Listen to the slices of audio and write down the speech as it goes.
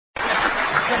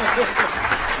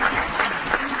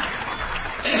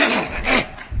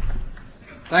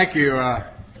Thank you.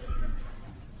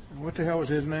 What the hell was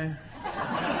his name?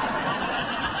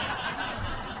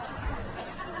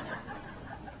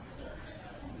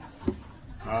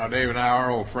 Dave and I are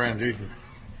old friends.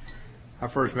 I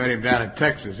first met him down in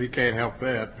Texas. He can't help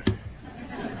that.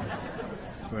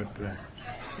 But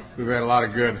we've had a lot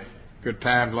of good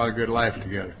times, a lot of good life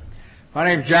together. My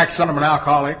name's Jack, son of an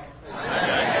alcoholic.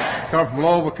 I come from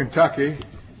Louisville, Kentucky.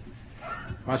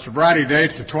 My sobriety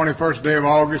date's the 21st day of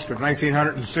August of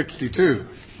 1962,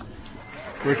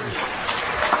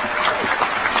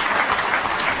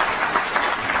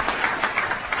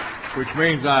 which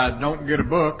means I don't get a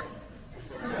book.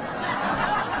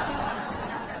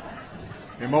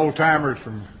 Them old timers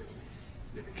from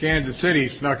Kansas City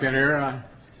snuck in here, and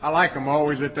I like them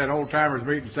always at that old timers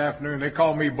meeting this afternoon. They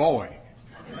call me boy.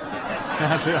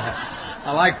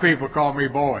 I like people call me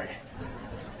boy.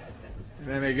 And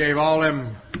then they gave all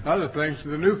them other things to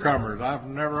the newcomers. I've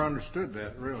never understood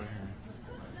that, really.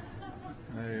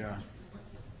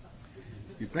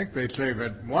 You think they'd say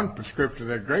that one prescription of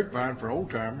that grapevine for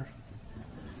old timers.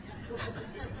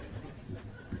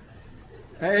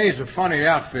 AA's a funny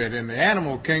outfit. In the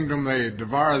animal kingdom, they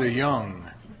devour the young.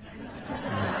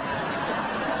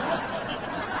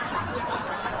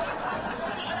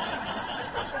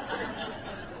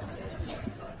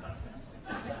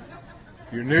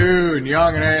 You're new and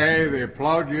young in AA, they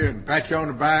applaud you and pat you on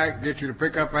the back, get you to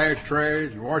pick up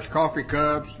ashtrays, wash coffee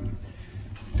cups, and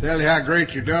tell you how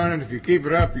great you're doing. And if you keep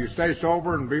it up, you stay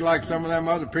sober and be like some of them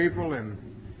other people and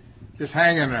just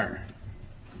hang in there.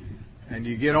 And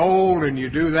you get old and you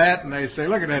do that, and they say,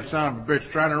 look at that son of a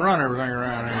bitch trying to run everything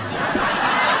around here.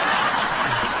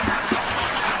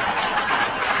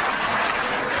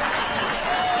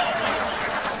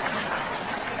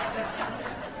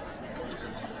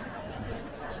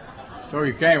 So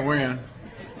you can't win.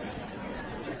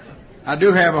 I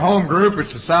do have a home group.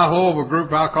 It's the South Louisville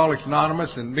group, Alcoholics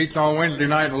Anonymous, and meets on Wednesday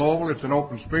night in Louisville. It's an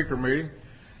open speaker meeting.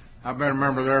 I've been a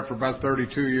member there for about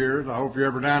 32 years. I hope you're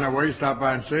ever down that way. You stop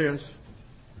by and see us.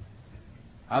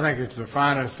 I think it's the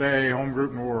finest AA home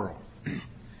group in the world. If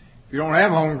you don't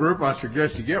have a home group, I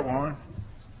suggest you get one.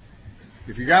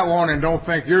 If you got one and don't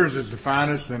think yours is the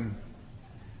finest, then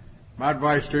my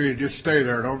advice to you, just stay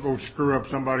there. Don't go screw up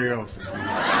somebody else's.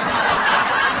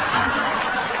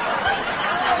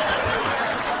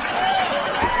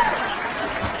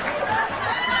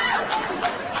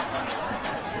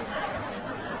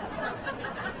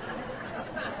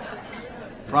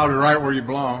 Probably right where you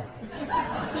belong.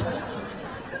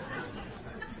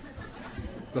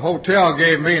 The hotel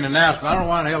gave me an announcement. I don't know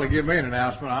why the hell they give me an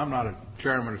announcement. I'm not a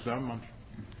chairman or something.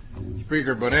 I'm a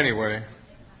speaker, but anyway,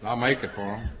 I'll make it for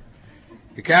them.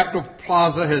 The Capitol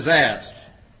Plaza has asked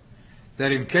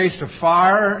that in case of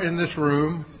fire in this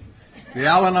room, the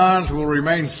Al-Anons will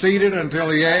remain seated until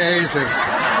the AAs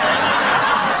have...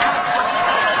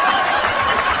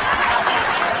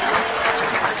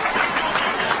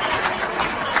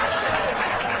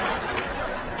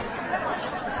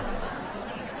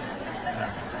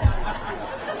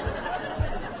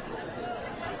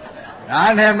 I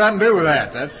didn't have nothing to do with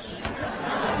that.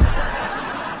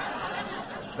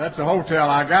 That's a hotel.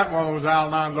 I got one of those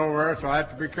Al-Anons over there, so I have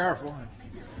to be careful.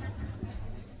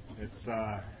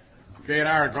 Kay and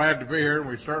I are glad to be here, and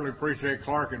we certainly appreciate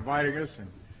Clark inviting us, and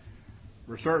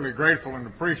we're certainly grateful and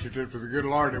appreciative to the good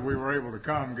Lord that we were able to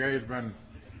come. Gay's been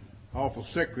awful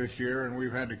sick this year, and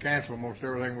we've had to cancel most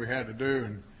everything we had to do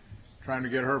and trying to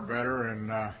get her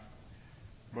better,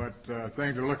 but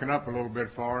things are looking up a little bit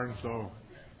for her, and so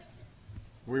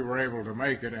we were able to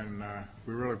make it, and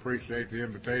we really appreciate the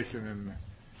invitation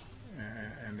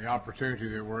and the opportunity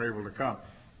that we're able to come.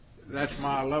 That's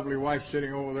my lovely wife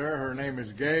sitting over there. Her name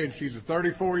is Gay, and she's a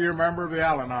 34-year member of the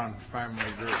Al-Anon family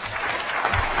group.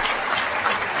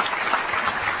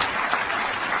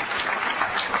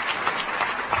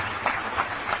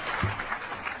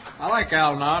 I like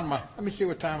Al-Anon. Let me see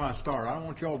what time I start. I don't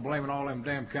want y'all blaming all them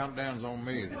damn countdowns on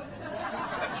me.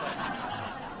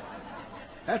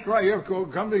 That's right. You ever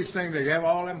come to these things, they have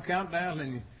all them countdowns,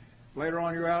 and later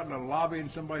on you're out in the lobby and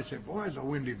somebody says, boy, there's a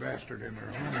windy bastard in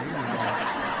there.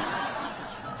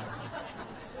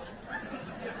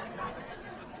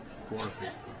 Poor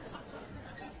people.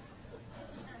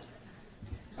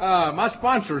 My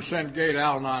sponsor sent Gay to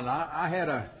Al-Anon.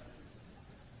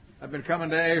 I've been coming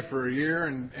to AA for a year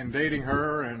and dating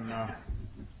her, and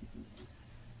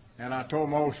I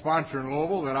told my old sponsor in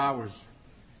Louisville that I was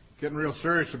getting real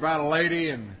serious about a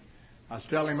lady, and I was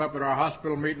telling him up at our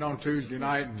hospital meeting on Tuesday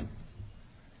night, and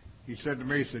he said to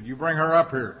me, he said, you bring her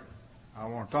up here. I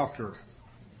want to talk to her.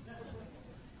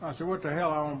 I said, what the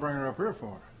hell I want to bring her up here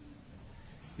for?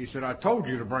 He said, I told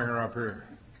you to bring her up here.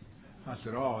 I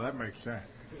said, oh, that makes sense.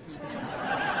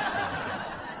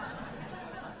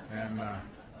 And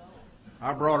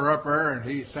I brought her up there, and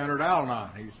he sent her to Al-Anon.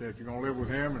 He said, if you're going to live with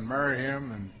him and marry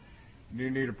him, and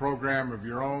you need a program of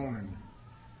your own.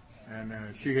 And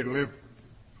she had lived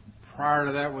prior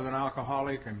to that with an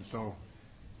alcoholic, and so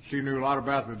she knew a lot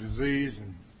about the disease,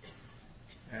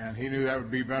 and he knew that would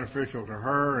be beneficial to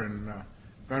her and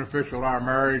beneficial to our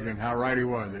marriage, and how right he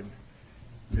was.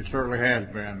 It certainly has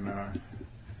been.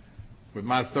 With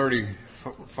my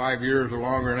 35 years or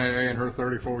longer in AA and her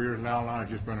 34 years in Al-Anon,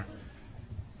 it's just been a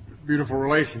beautiful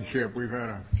relationship. We've had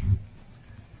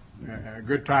a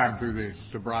good time through the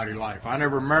sobriety life. I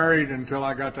never married until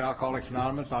I got to Alcoholics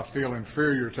Anonymous. I feel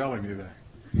inferior telling you that.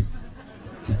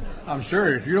 I'm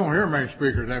serious. You don't hear many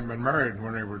speakers that haven't been married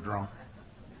when they were drunk.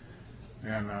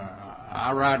 And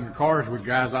I ride in cars with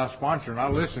guys I sponsor, and I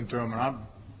listen to them, and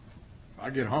I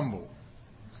get humbled.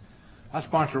 I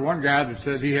sponsor one guy that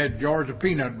says he had jars of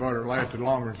peanut butter lasted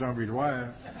longer than some of his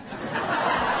wives.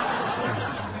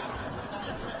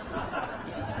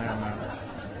 And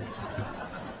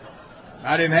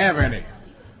I didn't have any.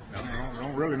 I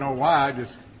don't really know why. I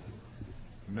just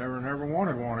never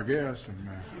wanted one, I guess.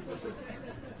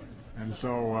 And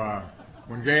so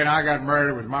when Gay and I got married,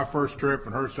 it was my first trip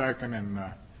and her second, and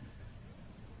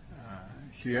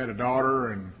she had a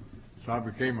daughter, and so I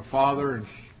became a father, and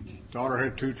daughter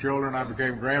had 2 children. I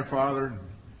became grandfather. And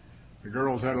the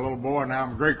girls had a little boy, and now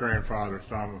I'm a great-grandfather.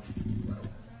 So I'm a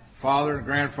father and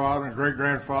grandfather and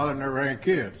great-grandfather, and never had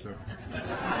kids. So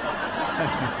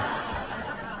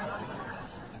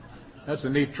that's a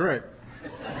neat trick.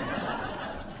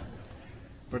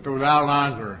 But those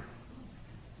Al-Anons are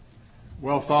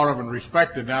well thought of and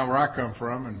respected down where I come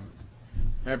from, and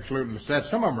absolute necessity.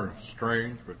 Some of them are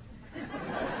strange, but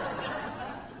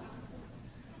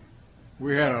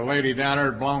we had a lady down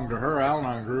there that belonged to her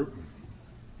Al-Anon group.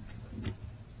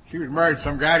 She was married to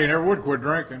some guy that never would quit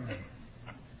drinking,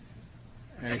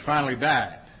 and he finally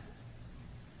died.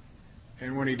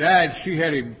 And when he died, she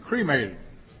had him cremated,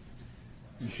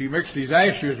 and she mixed his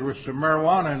ashes with some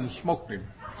marijuana and smoked him.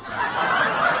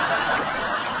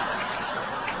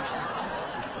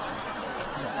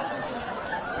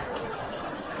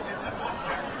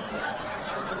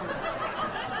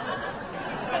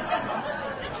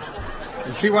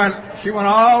 She went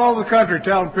all over the country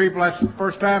telling people that's the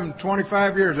first time in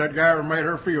 25 years that guy ever made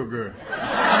her feel good.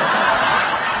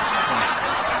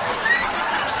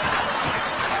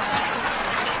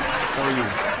 So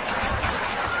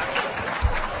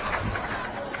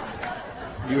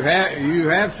you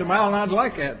have some Al-Anons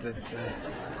like that.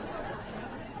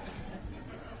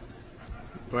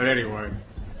 But anyway,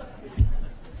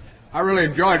 I really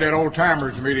enjoyed that old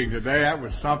timers meeting today. That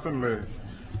was something to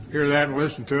hear that and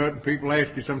listen to it. And people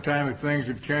ask you sometimes if things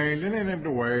have changed, and in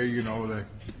a way, you know,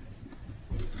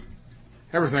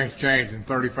 everything's changed in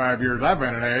 35 years. I've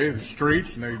been in AA, the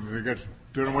streets, and they got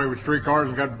doing away with streetcars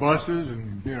and got buses,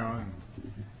 and you know, and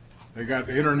they got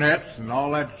the internets and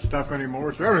all that stuff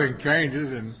anymore. So everything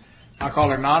changes, and I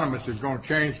call it Anonymous is going to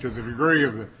change to the degree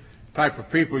of the type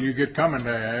of people you get coming to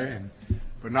AA,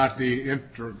 but not the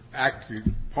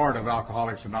interactive part of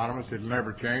Alcoholics Anonymous. It'll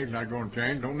never change, not going to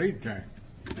change, don't need to change.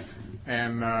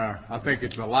 And I think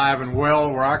it's alive and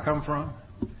well where I come from.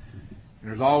 And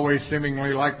there's always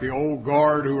seemingly like the old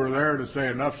guard who are there to say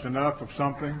enough's enough of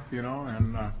something, you know,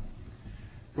 and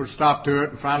put a stop to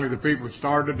it. And finally the people that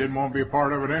started didn't want to be a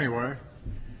part of it anyway.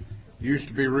 It used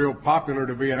to be real popular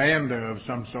to be an ANDA of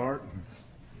some sort.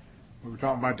 We were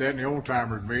talking about that in the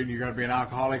old-timers meeting. You got to be an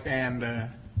alcoholic and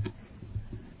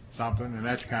something, and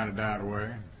that's kind of died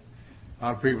away. A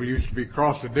lot of people used to be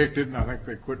cross-addicted, and I think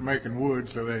they quit making wood,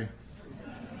 so they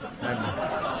had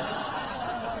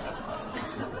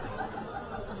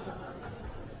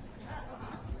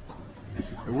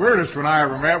The weirdest one I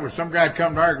ever met was some guy that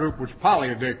come to our group was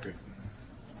poly-addicted.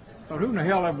 I thought, who in the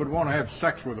hell would want to have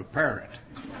sex with a parrot?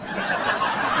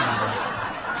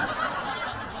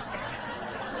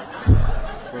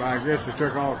 Well, I guess they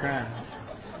took all kinds.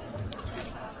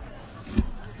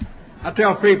 I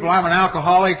tell people I'm an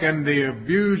alcoholic and the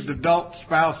abused adult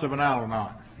spouse of an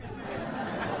Al-Anon.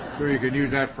 So you can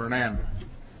use that for an ANDA.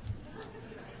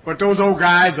 But those old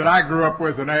guys that I grew up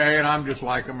with in AA, and I'm just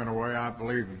like them in a way, I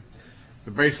believe in the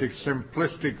basic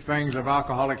simplistic things of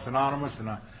Alcoholics Anonymous, and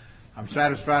I'm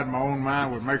satisfied in my own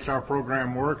mind. What makes our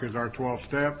program work is our 12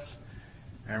 steps,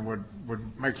 and what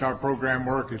makes our program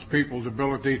work is people's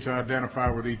ability to identify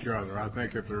with each other. I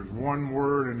think if there's one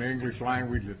word in the English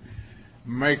language that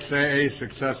makes AA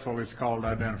successful, it's called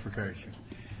identification.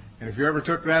 And if you ever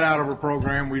took that out of a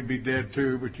program, we'd be dead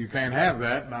too, but you can't have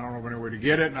that, and I don't know of any way to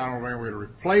get it, and I don't know of any way to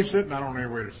replace it, and I don't know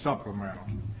any way to supplement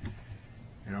them.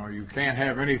 You know, you can't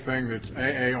have anything that's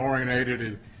AA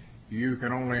oriented. You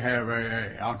can only have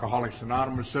AA. Alcoholics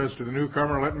Anonymous says to the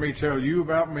newcomer, let me tell you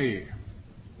about me,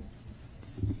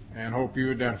 and hope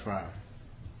you identify.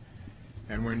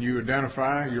 And when you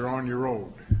identify, you're on your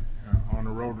road, on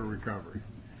the road to recovery.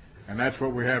 And that's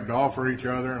what we have to offer each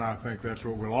other, and I think that's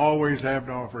what we'll always have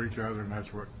to offer each other, and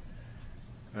that's what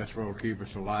will keep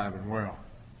us alive and well.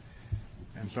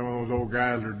 And some of those old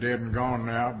guys are dead and gone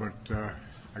now, but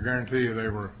I guarantee you they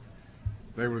were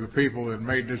the people that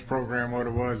made this program what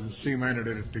it was and cemented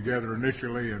it together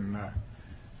initially and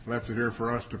left it here for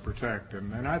us to protect.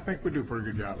 And I think we do a pretty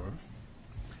good job of it.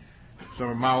 Some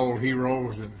of my old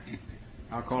heroes and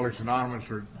Alcoholics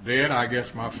Anonymous are dead. I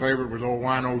guess my favorite was old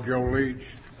Wino Joe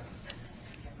Leach.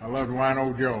 I loved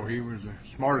Wino Joe. He was the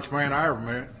smartest man I ever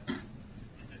met,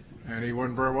 and he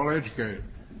wasn't very well educated.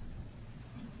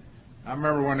 I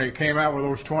remember when they came out with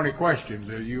those 20 questions.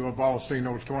 You have all seen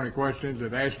those 20 questions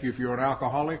that ask you if you're an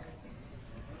alcoholic.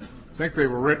 I think they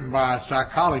were written by a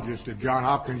psychologist at Johns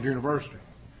Hopkins University.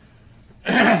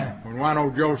 When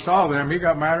Wino Joe saw them, he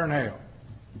got madder than hell.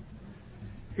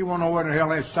 He wanted to know what the hell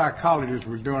that psychologist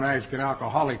was doing asking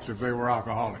alcoholics if they were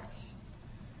alcoholics.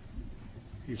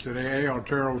 He said, AA ought to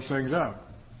tear those things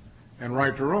up and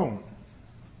write their own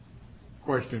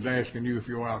questions asking you if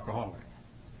you're alcoholic.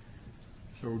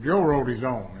 So Joe wrote his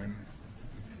own, and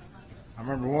I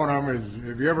remember one of them is,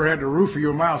 have you ever had the roof of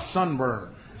your mouth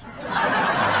sunburned?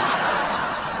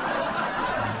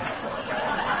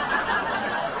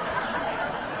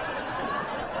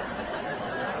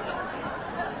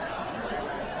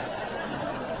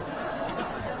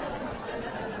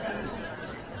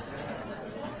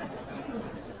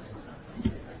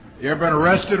 You ever been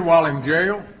arrested while in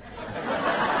jail?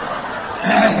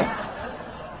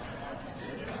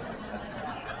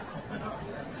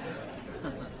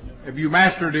 Have you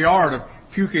mastered the art of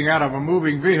puking out of a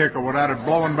moving vehicle without it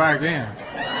blowing back in?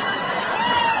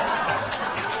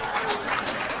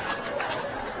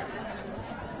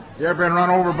 You ever been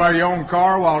run over by your own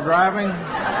car while driving?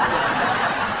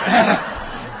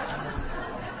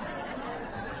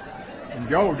 And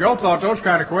Joe thought those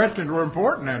kind of questions were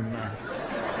important, and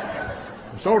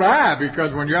so did I,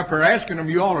 because when you're up here asking them,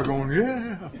 you all are going,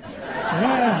 yeah.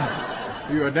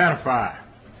 You identify.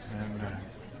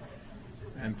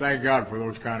 And thank God for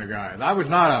those kind of guys. I was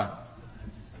not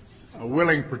a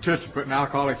willing participant in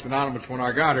Alcoholics Anonymous when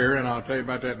I got here, and I'll tell you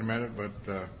about that in a minute, but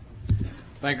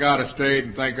thank God I stayed,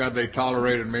 and thank God they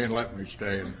tolerated me and let me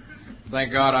stay. And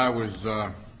thank God I was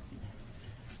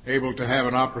able to have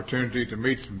an opportunity to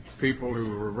meet some people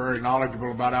who were very knowledgeable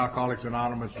about Alcoholics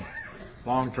Anonymous,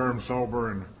 long-term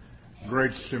sober, and great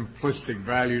simplistic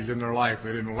values in their life.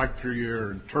 They didn't lecture you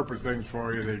or interpret things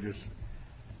for you. They just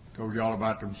told you all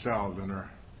about themselves and their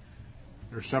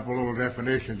simple little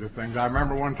definitions of things. I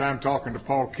remember one time talking to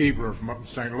Paul Keebler from up in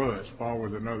St. Louis. Paul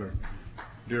was another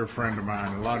dear friend of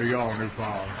mine. A lot of y'all knew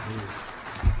Paul.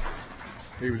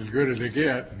 He was as good as they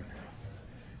get.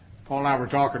 Paul and I were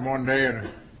talking one day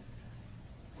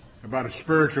about a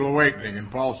spiritual awakening,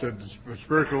 and Paul said a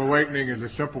spiritual awakening is a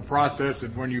simple process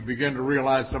that when you begin to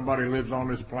realize somebody lives on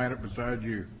this planet besides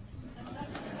you.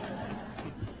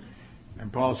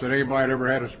 And Paul said anybody that ever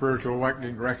had a spiritual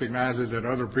awakening recognizes that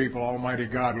other people, Almighty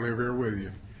God, live here with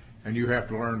you, and you have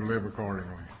to learn to live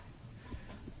accordingly.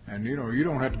 And you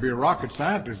don't have to be a rocket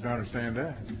scientist to understand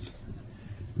that.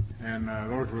 And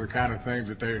those were the kind of things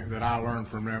that I learned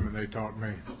from them and they taught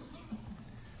me.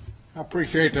 I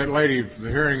appreciate that lady for the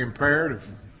hearing impaired.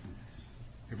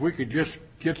 If we could just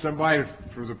get somebody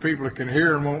for the people that can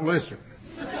hear and won't listen.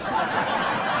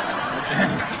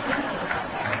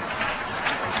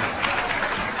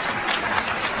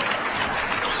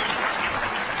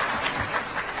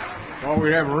 Well,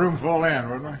 we'd have a room full in,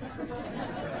 wouldn't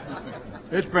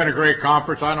we? It's been a great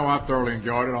conference. I know I've thoroughly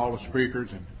enjoyed it, all the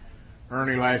speakers. And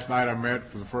Ernie last night I met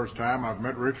for the first time. I've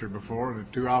met Richard before. The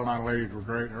two Al-Anon ladies were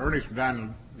great. Ernie's from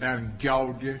down in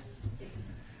Georgia.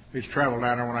 He's traveled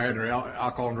down there when I had the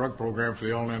alcohol and drug program for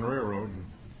the All-In Railroad. And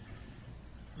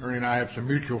Ernie and I have some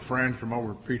mutual friends from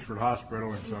over at Peachford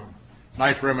Hospital, and so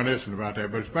nice reminiscing about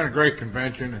that. But it's been a great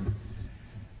convention, and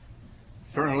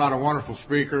certainly a lot of wonderful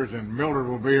speakers, and Mildred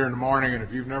will be here in the morning, and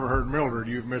if you've never heard Mildred,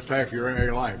 you've missed half your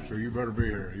AA life, so you better be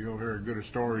here. You'll hear as good a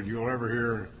story as you'll ever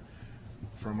hear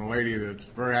from a lady that's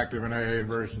very active in AA and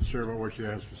very sincere about what she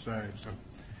has to say, so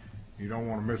you don't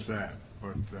want to miss that.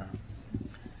 But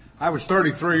I was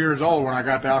 33 years old when I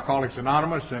got to Alcoholics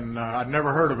Anonymous, and I'd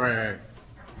never heard of AA.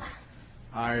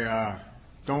 I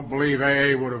don't believe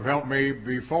AA would have helped me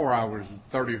before I was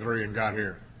 33 and got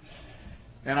here.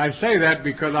 And I say that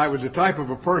because I was the type of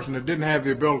a person that didn't have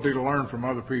the ability to learn from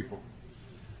other people.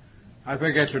 I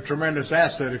think that's a tremendous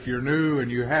asset if you're new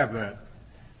and you have that.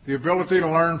 The ability to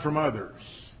learn from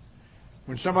others.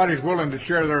 When somebody's willing to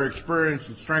share their experience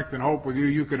and strength and hope with you,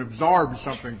 you can absorb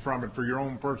something from it for your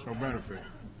own personal benefit.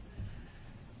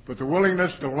 But the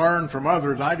willingness to learn from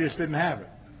others, I just didn't have it.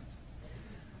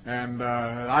 And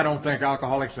I don't think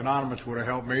Alcoholics Anonymous would have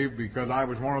helped me because I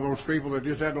was one of those people that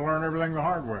just had to learn everything the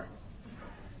hard way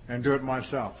and do it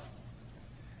myself.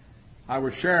 I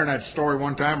was sharing that story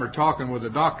one time or talking with a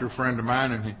doctor friend of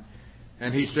mine,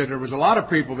 and he said there was a lot of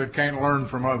people that can't learn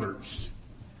from others.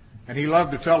 And he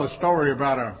loved to tell a story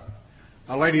about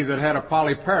a lady that had a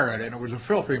Polly parrot, and it was a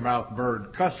filthy-mouthed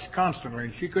bird, cussed constantly,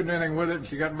 and she couldn't do anything with it, and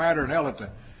she got madder than hell at the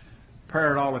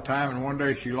parrot all the time, and one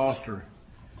day she lost her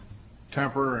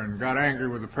temper and got angry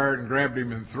with the parrot and grabbed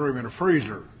him and threw him in a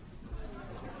freezer.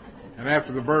 And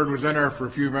after the bird was in there for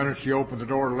a few minutes, she opened the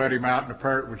door to let him out, and the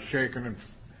parrot was shaking, and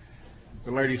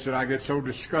the lady said, "I get so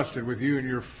disgusted with you and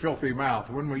your filthy mouth.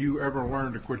 When will you ever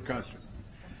learn to quit cussing?"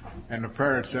 And the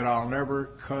parrot said, "I'll never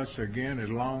cuss again as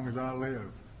long as I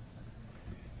live."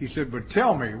 He said, "But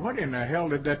tell me, what in the hell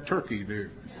did that turkey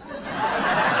do?"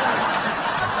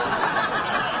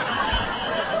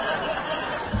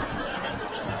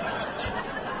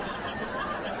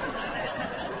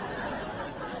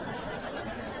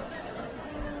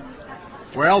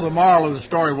 Well, the moral of the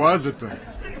story was that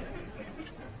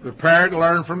the parrot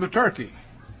learned from the turkey.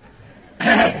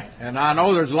 And I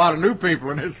know there's a lot of new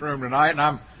people in this room tonight,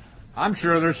 and I'm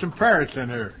sure there's some parrots in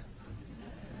here.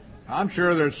 I'm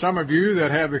sure there's some of you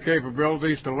that have the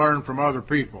capabilities to learn from other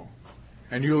people,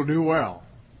 and you'll do well.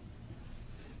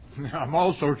 I'm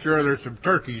also sure there's some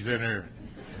turkeys in here.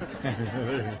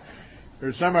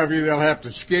 There's some of you that'll have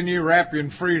to skin you, wrap you,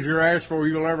 and freeze your ass before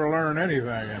you'll ever learn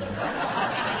anything.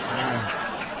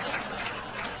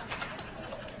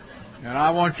 And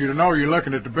I want you to know you're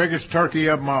looking at the biggest turkey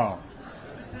of them all.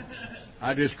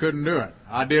 I just couldn't do it.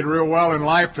 I did real well in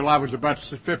life till I was about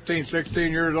 15,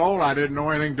 16 years old. I didn't know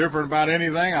anything different about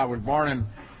anything. I was born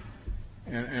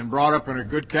and brought up in a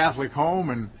good Catholic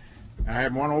home, and I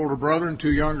had one older brother and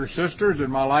two younger sisters,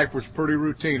 and my life was pretty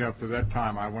routine up to that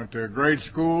time. I went to grade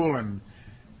school, and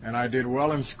I did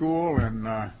well in school, and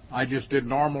I just did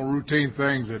normal routine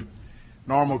things that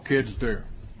normal kids do.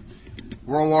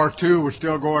 World War II was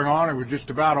still going on. It was just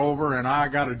about over, and I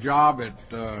got a job at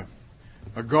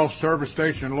a Gulf service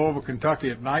station in Louisville, Kentucky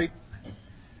at night.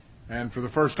 And for the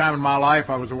first time in my life,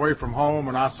 I was away from home,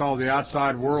 and I saw the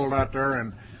outside world out there,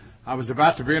 and I was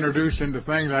about to be introduced into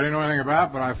things I didn't know anything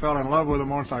about, but I fell in love with them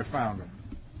once I found them.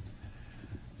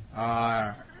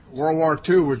 World War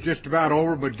II was just about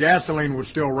over, but gasoline was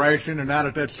still rationed, and out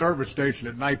at that service station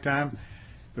at nighttime,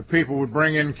 the people would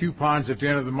bring in coupons at the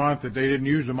end of the month that they didn't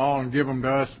use them all and give them to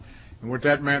us. And what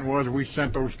that meant was we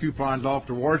sent those coupons off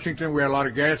to Washington. We had a lot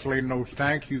of gasoline in those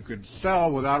tanks you could sell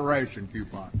without ration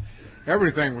coupons.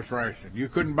 Everything was rationed. You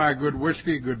couldn't buy good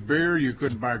whiskey, good beer. You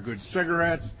couldn't buy good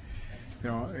cigarettes. You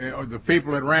know, the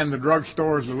people that ran the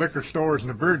drugstores, the liquor stores, and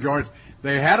the beer joints,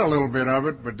 they had a little bit of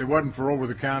it, but it wasn't for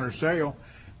over-the-counter sale.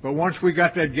 But once we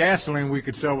got that gasoline we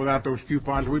could sell without those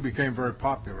coupons, we became very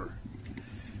popular.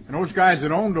 And those guys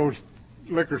that owned those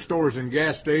liquor stores and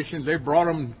gas stations, they brought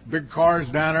them big cars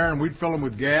down there, and we'd fill them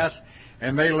with gas,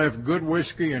 and they left good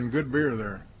whiskey and good beer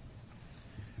there.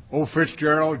 Old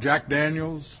Fitzgerald, Jack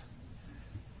Daniels,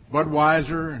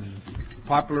 Budweiser, and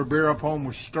popular beer up home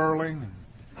was Sterling.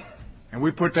 And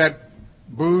we put that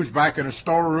booze back in a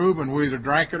storeroom, and we either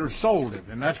drank it or sold it,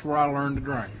 and that's where I learned to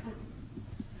drink.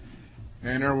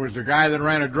 And there was a guy that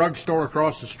ran a drugstore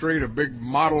across the street, a big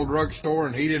model drugstore,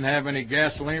 and he didn't have any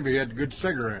gasoline, but he had good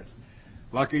cigarettes.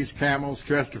 Lucky's, Camels,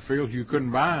 Chesterfields. You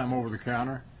couldn't buy them over the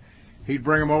counter. He'd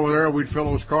bring them over there. We'd fill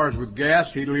those cars with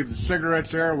gas. He'd leave the cigarettes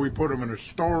there. We put them in a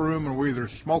storeroom, and we either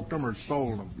smoked them or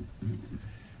sold them.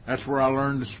 That's where I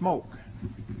learned to smoke.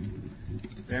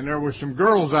 And there were some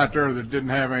girls out there that didn't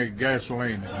have any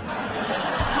gasoline.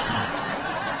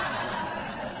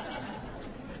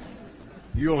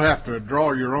 You'll have to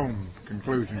draw your own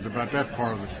conclusions about that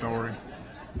part of the story.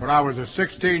 But I was a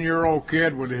 16-year-old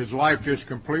kid with his life just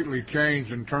completely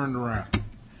changed and turned around.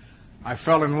 I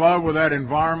fell in love with that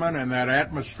environment and that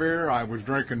atmosphere. I was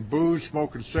drinking booze,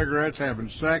 smoking cigarettes, having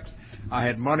sex. I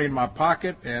had money in my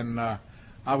pocket, and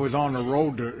I was on the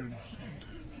road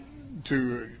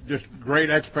to just great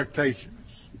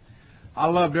expectations. I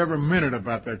loved every minute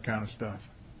about that kind of stuff.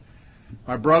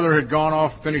 My brother had gone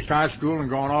off, finished high school, and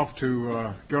gone off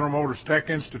to General Motors Tech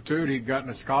Institute. He'd gotten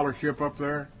a scholarship up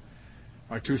there.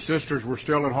 My two sisters were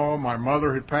still at home. My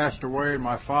mother had passed away, and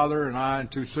my father and I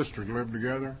and two sisters lived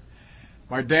together.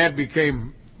 My dad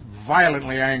became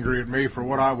violently angry at me for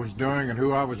what I was doing and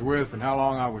who I was with and how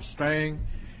long I was staying,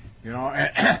 and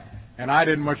I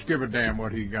didn't much give a damn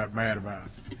what he got mad about.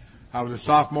 I was a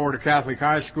sophomore at a Catholic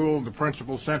high school, and the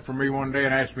principal sent for me one day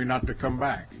and asked me not to come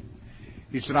back.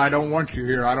 He said, I don't want you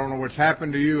here. I don't know what's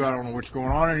happened to you. I don't know what's going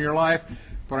on in your life,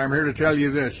 but I'm here to tell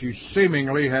you this. You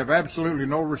seemingly have absolutely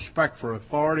no respect for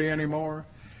authority anymore.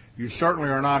 You certainly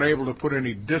are not able to put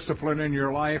any discipline in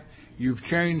your life. You've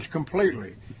changed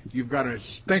completely. You've got a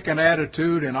stinking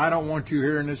attitude, and I don't want you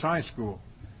here in this high school.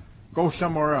 Go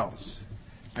somewhere else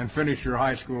and finish your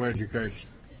high school education.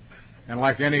 And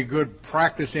like any good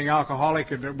practicing alcoholic,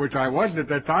 which I wasn't at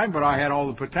that time, but I had all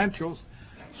the potentials,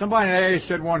 somebody in AA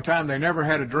said one time they never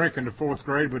had a drink in the 4th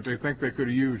grade, but they think they could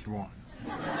have used one.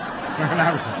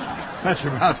 That's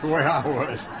about the way I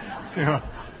was.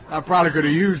 I probably could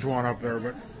have used one up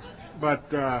there,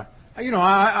 but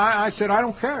I said, I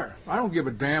don't care. I don't give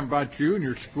a damn about you and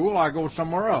your school. I go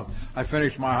somewhere else. I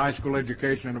finished my high school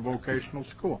education in a vocational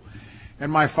school.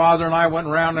 And my father and I went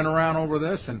round and around over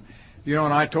this, and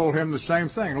I told him the same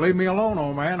thing. Leave me alone,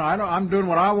 old man. I'm doing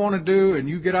what I want to do, and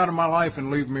you get out of my life and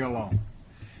leave me alone.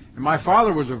 And my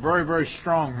father was a very, very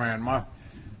strong man.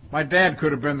 My dad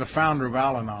could have been the founder of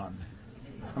Al-Anon.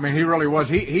 I mean, he really was.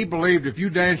 He believed if you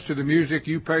dance to the music,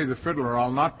 you pay the fiddler.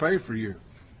 I'll not pay for you.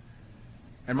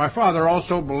 And my father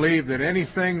also believed that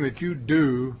anything that you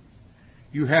do,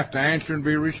 you have to answer and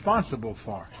be responsible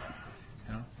for.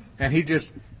 And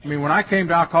when I came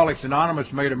to Alcoholics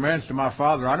Anonymous, made amends to my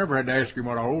father, I never had to ask him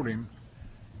what I owed him.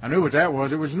 I knew what that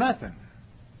was. It was nothing.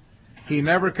 He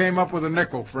never came up with a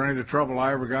nickel for any of the trouble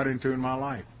I ever got into in my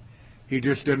life. He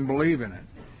just didn't believe in it.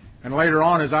 And later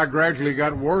on, as I gradually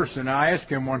got worse, and I asked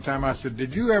him one time, I said,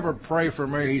 did you ever pray for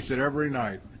me? He said, every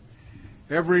night.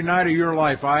 Every night of your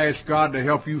life, I ask God to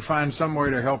help you find some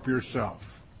way to help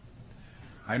yourself.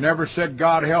 I never said,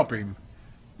 God, help him.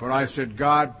 But I said,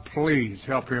 God, please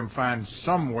help him find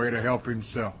some way to help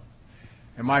himself.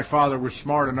 And my father was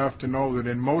smart enough to know that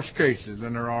in most cases,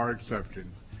 and there are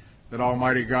exceptions, that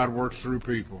Almighty God works through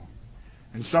people.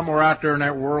 And somewhere out there in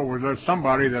that world was there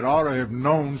somebody that ought to have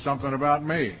known something about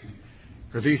me,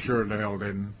 because he sure the hell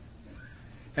didn't.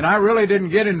 And I really didn't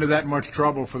get into that much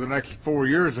trouble for the next 4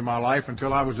 years of my life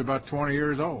until I was about 20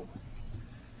 years old.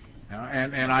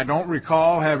 And I don't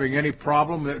recall having any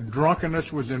problem that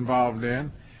drunkenness was involved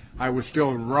in. I was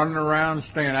still running around,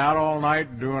 staying out all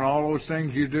night, doing all those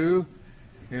things you do,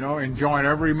 enjoying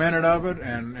every minute of it,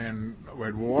 and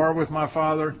at war with my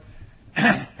father,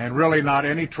 and really not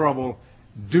any trouble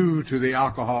due to the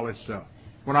alcohol itself.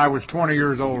 When I was 20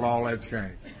 years old, all that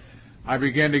changed. I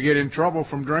began to get in trouble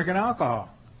from drinking alcohol.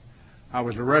 I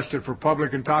was arrested for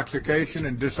public intoxication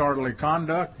and disorderly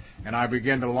conduct, and I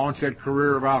began to launch that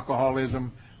career of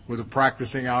alcoholism with a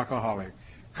practicing alcoholic,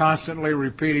 constantly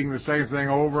repeating the same thing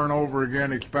over and over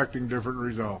again, expecting different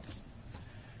results.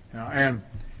 And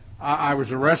I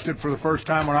was arrested for the first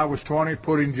time when I was 20,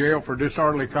 put in jail for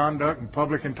disorderly conduct and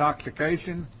public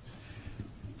intoxication.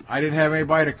 I didn't have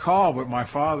anybody to call but my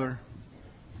father,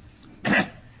 and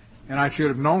I should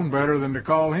have known better than to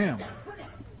call him.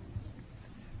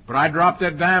 But I dropped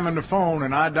that dime in the phone,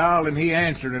 and I dialed, and he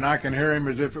answered, and I can hear him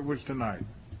as if it was tonight.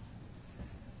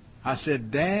 I said,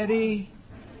 Daddy,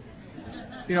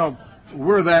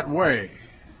 we're that way.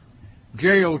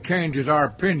 Jail changes our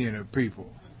opinion of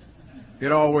people.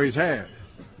 It always has.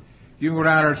 You can go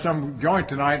down there to some joint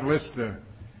tonight and listen to... Is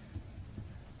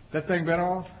that thing been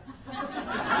off?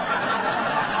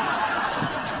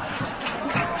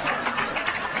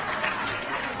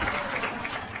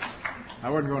 I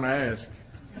wasn't going to ask.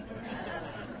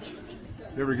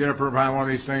 You ever get up here behind one of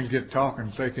these things, get talking,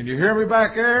 and say, can you hear me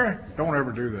back there? Don't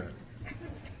ever do that.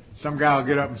 Some guy will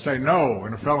get up and say no,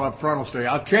 and a fellow up front will say,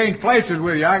 I'll change places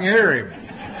with you, I can hear him.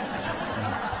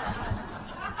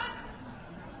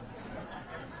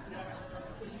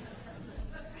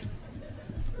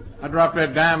 I dropped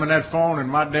that dime in that phone, and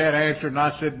my dad answered, and I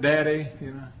said, Daddy,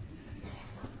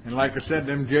 And like I said,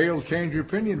 them jails change your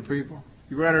opinion of people.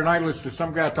 You go out there tonight, listen to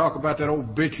some guy talk about that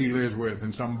old bitch he lives with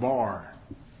in some bar.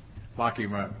 Lock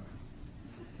him up.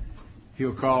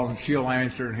 He'll call and she'll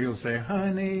answer and he'll say,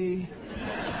 honey.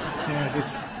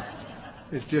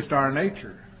 It's just our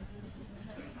nature.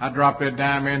 I dropped that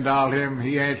dime in, dialed him.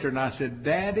 He answered and I said,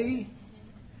 Daddy?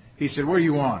 He said, what do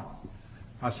you want?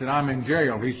 I said, I'm in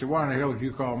jail. He said, why in the hell did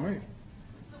you call me?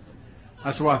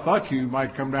 I said, well, I thought you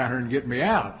might come down here and get me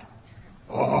out.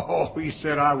 Oh, he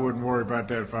said, I wouldn't worry about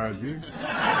that if I was you.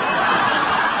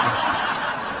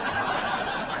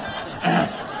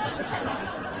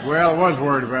 Well, I was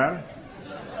worried about it.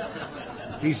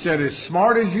 He said, as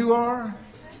smart as you are,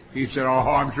 he said, oh,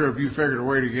 I'm sure if you figured a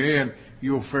way to get in,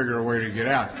 you'll figure a way to get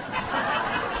out.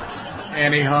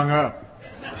 And he hung up.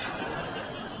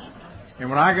 And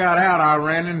when I got out, I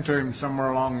ran into him somewhere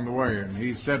along the way, and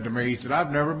he said to me, he said,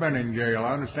 I've never been in jail.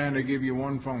 I understand they give you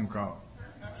one phone call.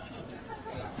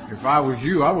 If I was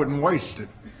you, I wouldn't waste it.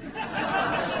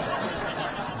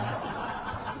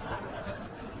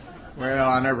 Well,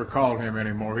 I never called him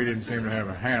anymore. He didn't seem to have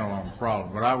a handle on the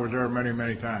problem. But I was there many,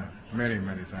 many times. Many,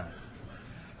 many times.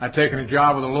 I'd taken a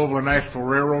job with the Louisville and Nashville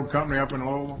Railroad Company up in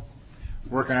Louisville,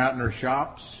 working out in their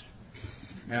shops.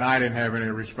 And I didn't have any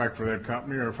respect for that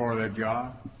company or for that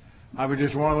job. I was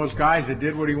just one of those guys that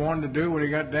did what he wanted to do when he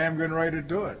got damn good and ready to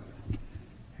do it.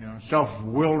 You know,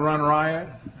 self-will run riot,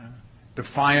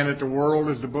 defiant at the world,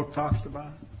 as the book talks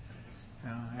about.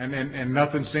 And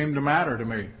nothing seemed to matter to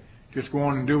me. Just go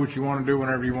on and do what you want to do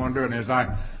whenever you want to do it. And as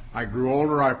I grew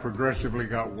older, I progressively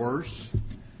got worse.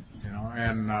 You know,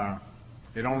 and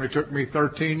it only took me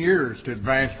 13 years to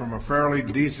advance from a fairly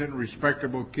decent,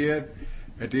 respectable kid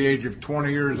at the age of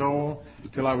 20 years old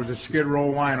till I was a Skid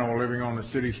Row wino living on the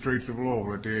city streets of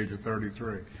Louisville at the age of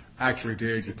 33. Actually, at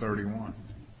the age of 31.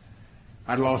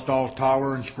 I'd lost all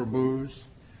tolerance for booze.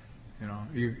 You know,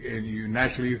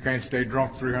 you can't stay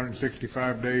drunk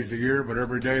 365 days a year, but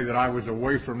every day that I was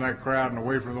away from that crowd and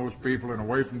away from those people and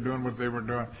away from doing what they were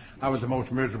doing, I was the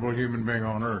most miserable human being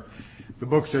on earth. The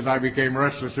book says I became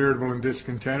restless, irritable, and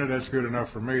discontented. That's good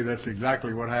enough for me. That's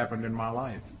exactly what happened in my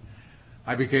life.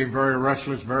 I became very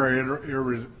restless, very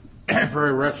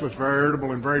restless, very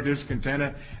irritable, and very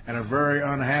discontented, and a very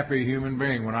unhappy human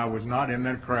being when I was not in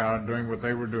that crowd doing what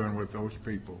they were doing with those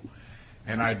people.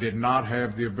 And I did not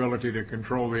have the ability to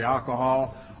control the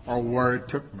alcohol or where it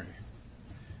took me.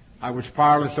 I was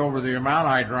powerless over the amount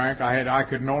I drank. I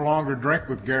could no longer drink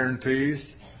with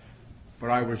guarantees,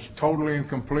 but I was totally and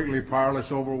completely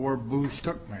powerless over where booze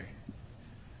took me.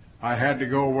 I had to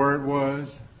go where it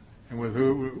was and with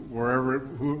who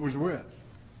it was with.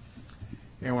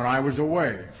 And when I was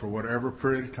away for whatever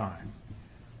period of time,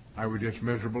 I was just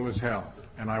miserable as hell,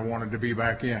 and I wanted to be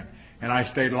back in. And I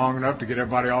stayed long enough to get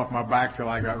everybody off my back till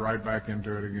I got right back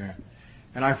into it again.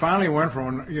 And I finally went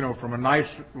from a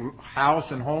nice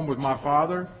house and home with my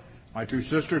father. My two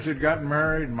sisters had gotten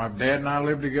married, and my dad and I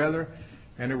lived together.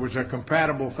 And it was a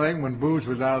compatible thing when booze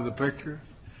was out of the picture.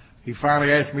 He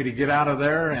finally asked me to get out of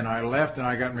there, and I left, and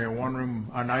I got me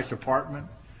a nice apartment.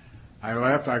 I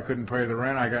left. I couldn't pay the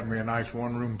rent. I got me a nice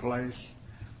one-room place.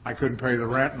 I couldn't pay the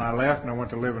rent, and I left, and I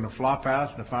went to live in a flop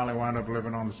house, and I finally wound up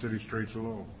living on the city streets of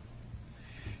Louisville.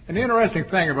 And the interesting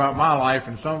thing about my life,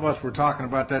 and some of us were talking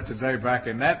about that today, back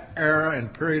in that era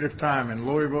and period of time in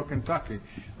Louisville, Kentucky,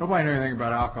 nobody knew anything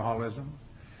about alcoholism.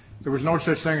 There was no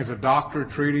such thing as a doctor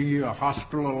treating you, a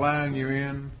hospital allowing you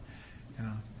in. You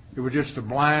know, it was just the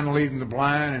blind leading the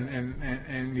blind,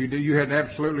 and you had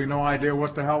absolutely no idea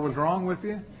what the hell was wrong with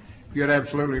you. You had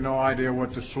absolutely no idea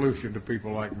what the solution to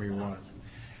people like me was.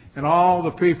 And all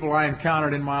the people I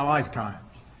encountered in my lifetime,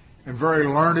 and very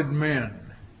learned men,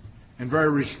 and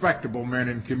very respectable men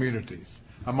in communities.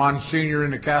 A Monsignor in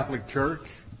the Catholic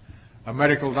Church, a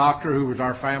medical doctor who was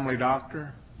our family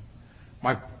doctor,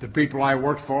 the people I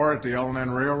worked for at the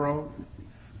L&N Railroad,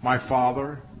 my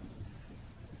father,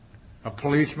 a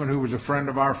policeman who was a friend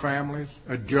of our families,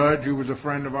 a judge who was a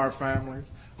friend of our families,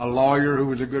 a lawyer who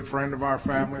was a good friend of our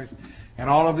families. And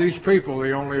all of these people,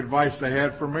 the only advice they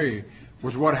had for me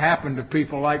was what happened to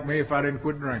people like me if I didn't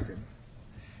quit drinking.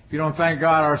 You don't thank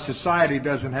God our society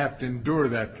doesn't have to endure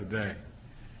that today.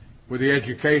 With the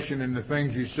education and the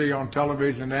things you see on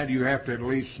television and that, you have to at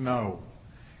least know.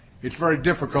 It's very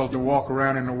difficult to walk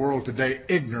around in the world today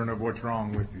ignorant of what's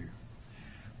wrong with you.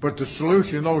 But the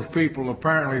solution those people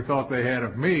apparently thought they had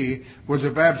of me was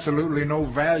of absolutely no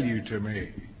value to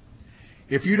me.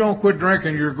 If you don't quit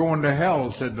drinking, you're going to hell,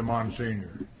 said the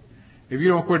Monsignor. If you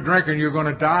don't quit drinking, you're going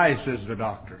to die, says the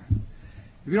doctor.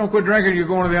 If you don't quit drinking, you're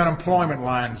going to the unemployment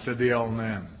line, said the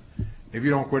L&N. If you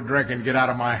don't quit drinking, get out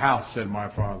of my house, said my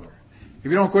father. If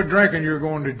you don't quit drinking, you're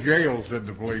going to jail, said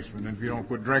the policeman. And if you don't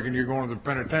quit drinking, you're going to the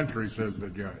penitentiary, says the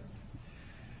judge.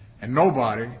 And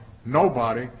nobody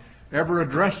ever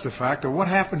addressed the fact of what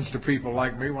happens to people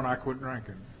like me when I quit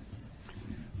drinking.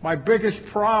 My biggest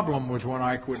problem was when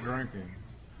I quit drinking.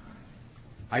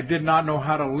 I did not know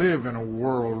how to live in a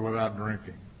world without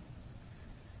drinking.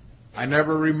 I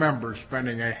never remember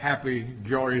spending a happy,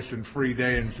 joyous, and free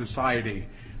day in society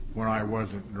when I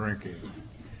wasn't drinking.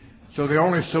 So the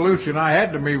only solution I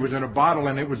had to me was in a bottle,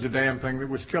 and it was the damn thing that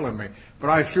was killing me. But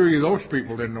I assure you, those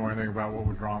people didn't know anything about what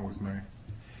was wrong with me.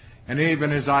 And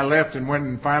even as I left and went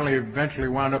and finally eventually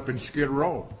wound up in Skid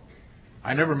Row,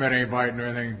 I never met anybody that knew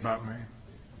anything about me.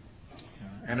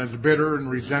 and as bitter and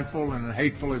resentful and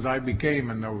hateful as I became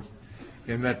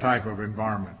in that type of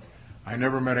environment. I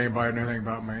never met anybody who knew anything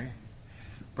about me.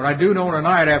 But I do know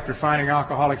tonight, after finding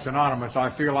Alcoholics Anonymous, I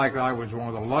feel like I was one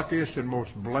of the luckiest and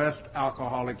most blessed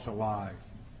alcoholics alive.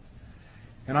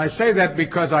 And I say that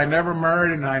because I never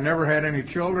married and I never had any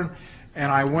children,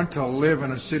 and I went to live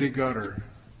in a city gutter.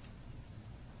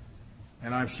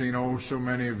 And I've seen, oh, so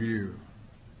many of you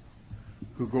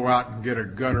who go out and get a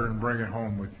gutter and bring it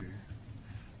home with you.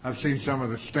 I've seen some of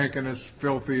the stinkingest,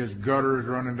 filthiest gutters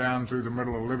running down through the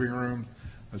middle of the living room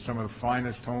of some of the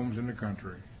finest homes in the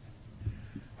country.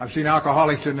 I've seen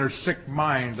alcoholics in their sick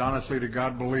minds, honestly to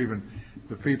God believing,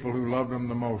 the people who loved them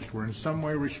the most were in some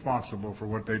way responsible for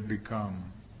what they'd become.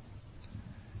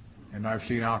 And I've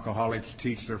seen alcoholics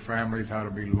teach their families how to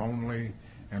be lonely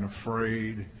and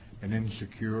afraid and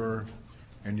insecure,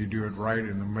 and you do it right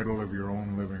in the middle of your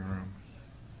own living room.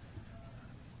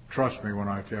 Trust me when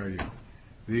I tell you,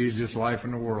 the easiest life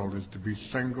in the world is to be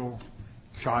single,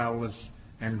 childless,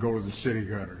 and go to the city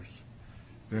gutters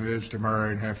than it is to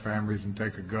marry and have families and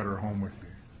take a gutter home with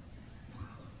you.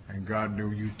 And God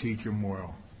knew you teach them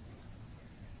well.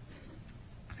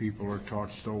 People are taught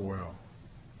so well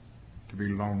to be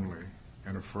lonely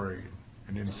and afraid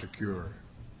and insecure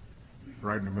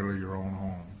right in the middle of your own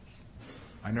homes.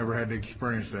 I never had to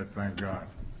experience that, thank God.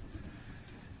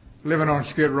 Living on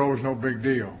Skid Row is no big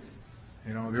deal.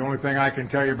 You know, the only thing I can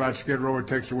tell you about Skid Row, it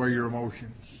takes away your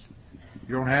emotions.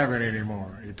 You don't have any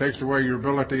anymore. It takes away your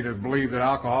ability to believe that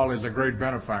alcohol is a great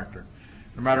benefactor.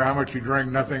 No matter how much you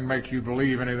drink, nothing makes you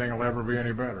believe anything will ever be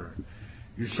any better.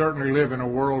 You certainly live in a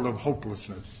world of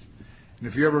hopelessness. And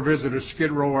if you ever visit a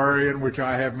Skid Row area, in which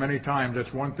I have many times,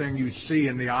 that's one thing you see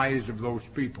in the eyes of those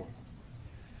people.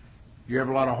 You have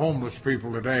a lot of homeless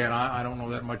people today, and I don't know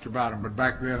that much about them, but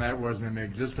back then that wasn't in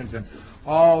existence. And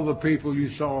all the people you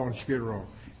saw on Skid Row,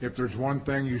 if there's one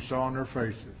thing you saw on their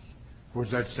faces,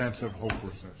 was that sense of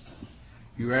hopelessness.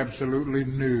 You absolutely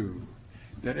knew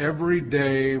that every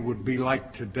day would be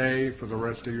like today for the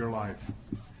rest of your life.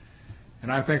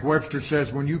 And I think Webster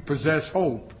says when you possess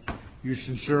hope, you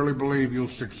sincerely believe you'll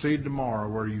succeed tomorrow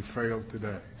where you failed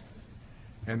today.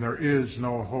 And there is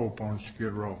no hope on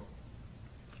Skid Row.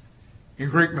 In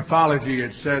Greek mythology,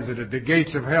 it says that at the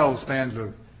gates of hell stands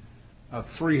a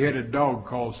three-headed dog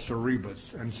called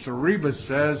Cerberus. And Cerberus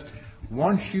says,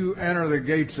 once you enter the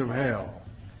gates of hell,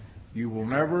 you will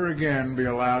never again be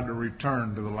allowed to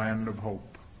return to the land of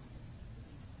hope.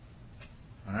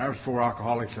 And that was before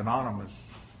Alcoholics Anonymous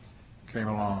came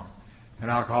along. And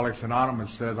Alcoholics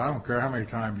Anonymous says, I don't care how many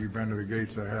times you've been to the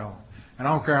gates of hell. And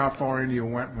I don't care how far in you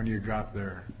went when you got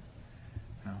there.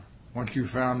 Now, once you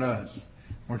found us,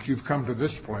 once you've come to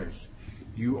this place,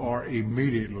 you are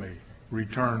immediately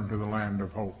returned to the land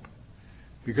of hope.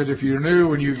 Because if you knew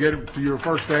when you get to your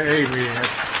first AA meeting,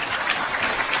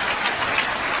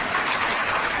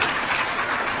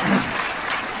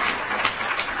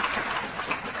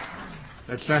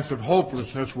 that sense of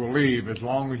hopelessness will leave as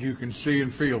long as you can see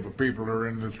and feel the people that are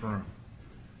in this room.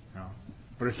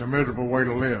 But it's a miserable way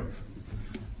to live.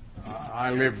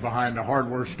 I lived behind a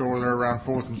hardware store there around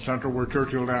 4th and Central where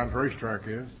Churchill Downs Racetrack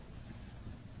is.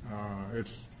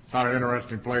 It's not an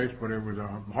interesting place, but it was a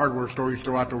hardware store. You used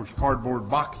to throw out those cardboard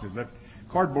boxes.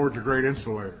 Cardboard's a great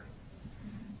insulator.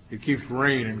 It keeps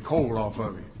rain and cold off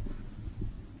of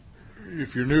you.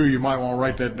 If you're new, you might want to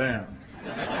write that down.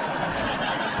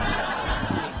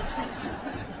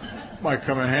 Might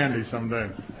come in handy someday.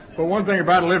 But one thing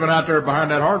about living out there behind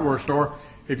that hardware store,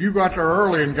 if you got there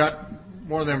early and got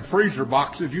one of them freezer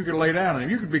boxes, you could lay down in them.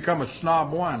 You could become a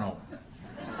snob wino.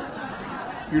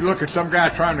 You look at some guy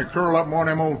trying to curl up one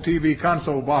of them old TV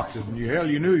console boxes, and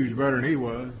you knew he was better than he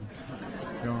was.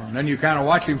 And then you kind of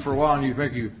watch him for a while, and you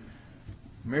think,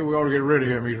 maybe we ought to get rid of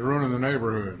him. He's ruining the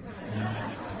neighborhood.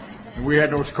 And we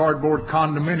had those cardboard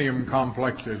condominium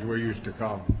complexes, we used to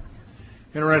call them.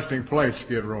 Interesting place,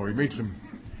 Skid Row. You meet some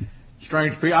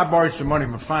strange people. I borrowed some money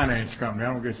from a finance company.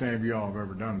 I don't guess any of y'all have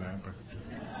ever done that.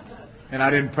 And I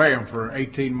didn't pay them for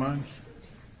 18 months.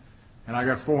 And I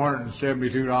got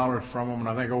 $472 from them, and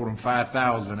I think I owed them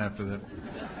 $5,000 after that.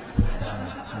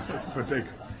 But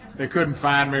they couldn't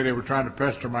find me. They were trying to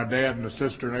pester my dad and the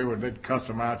sister, and they'd cuss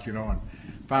them out, And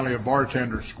finally a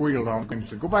bartender squealed on me and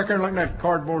said, go back there and look in that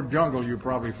cardboard jungle. You'll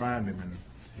probably find him.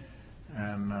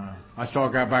 And I saw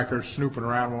a guy back there snooping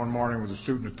around one morning with a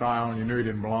suit and a tie on. You knew he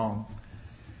didn't belong.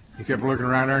 He kept looking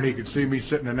around there, and he could see me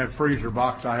sitting in that freezer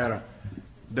box. I had a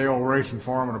day-old racing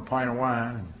for him and a pint of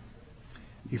wine. And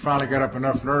he finally got up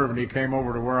enough nerve, and he came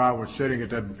over to where I was sitting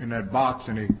in that box,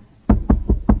 and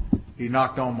he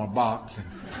knocked on my box.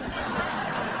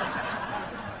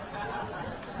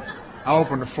 I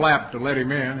opened the flap to let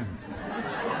him in. And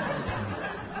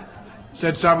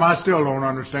said something I still don't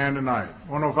understand tonight.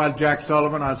 Want to know if I was Jack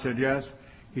Sullivan? I said yes.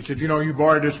 He said, you know, you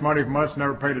borrowed this money from us,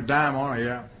 never paid a dime on it.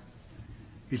 Yeah.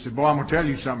 He said, boy, I'm going to tell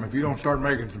you something. If you don't start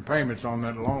making some payments on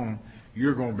that loan,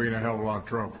 you're going to be in a hell of a lot of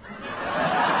trouble.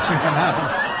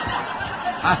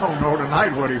 I don't know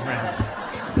tonight what he meant.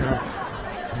 You know,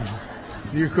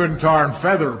 you couldn't tar and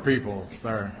feather people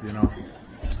there, you know.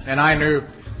 And I knew,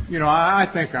 you know, I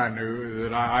think I knew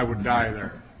that I would die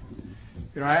there.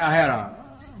 You know, I had a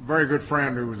very good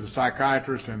friend who was a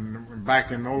psychiatrist, and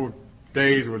back in those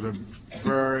days was a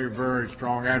very, very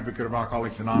strong advocate of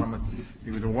Alcoholics Anonymous.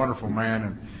 He was a wonderful man,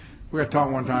 and we had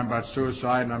talked one time about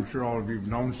suicide, and I'm sure all of you have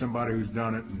known somebody who's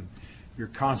done it, and you're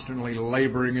constantly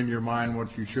laboring in your mind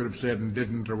what you should have said and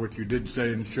didn't, or what you did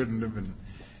say and shouldn't have, and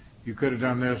you could have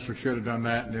done this or should have done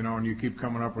that, you know, and you keep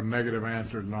coming up with negative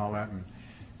answers and all that.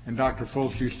 And Dr.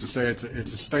 Fultz used to say it's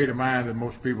a state of mind that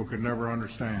most people could never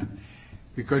understand,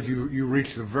 because you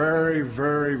reach the very,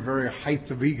 very, very height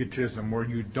of egotism where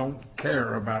you don't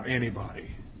care about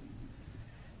anybody.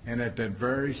 And at that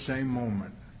very same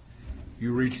moment,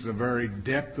 you reach the very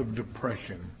depth of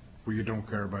depression where you don't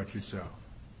care about yourself.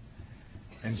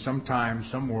 And sometime,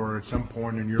 somewhere, at some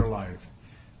point in your life,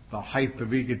 the height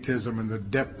of egotism and the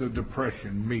depth of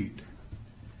depression meet.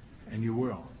 And you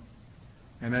will.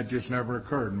 And that just never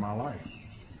occurred in my life.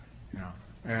 You know,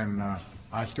 and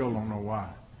I still don't know why.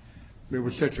 It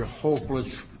was such a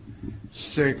hopeless,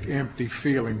 sick, empty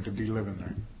feeling to be living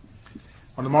there.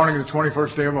 On the morning of the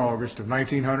 21st day of August of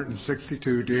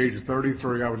 1962, at the age of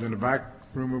 33, I was in the back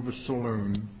room of a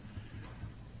saloon.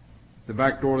 The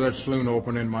back door of that saloon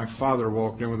opened, and my father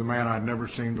walked in with a man I'd never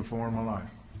seen before in my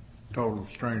life. Total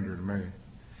stranger to me.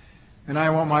 And I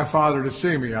want my father to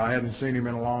see me. I hadn't seen him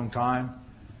in a long time.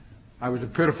 I was a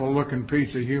pitiful-looking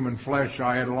piece of human flesh.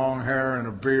 I had long hair and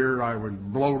a beard. I was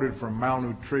bloated from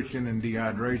malnutrition and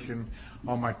dehydration.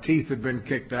 All my teeth had been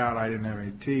kicked out. I didn't have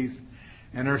any teeth.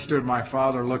 And there stood my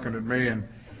father looking at me, and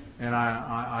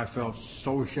I felt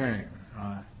so ashamed.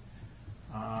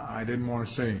 I didn't want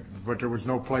to see him, but there was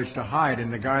no place to hide.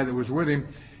 And the guy that was with him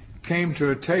came to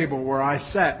a table where I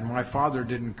sat, and my father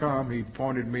didn't come. He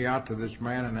pointed me out to this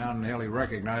man, and how in the hell he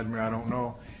recognized me, I don't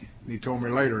know. And he told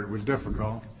me later it was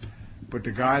difficult. But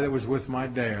the guy that was with my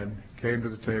dad came to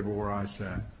the table where I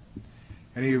sat.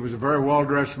 And he was a very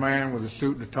well-dressed man with a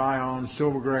suit and a tie on,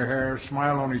 silver gray hair,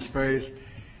 smile on his face.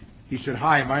 He said,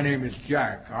 "Hi, my name is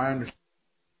Jack. I understand."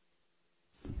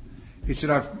 He said,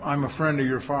 "I'm a friend of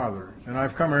your father's, and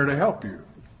I've come here to help you."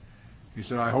 He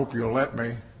said, "I hope you'll let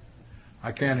me.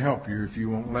 I can't help you if you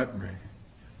won't let me.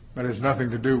 That has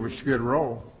nothing to do with Skid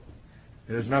Row.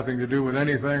 It has nothing to do with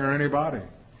anything or anybody.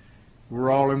 We're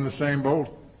all in the same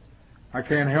boat. I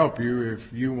can't help you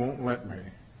if you won't let me."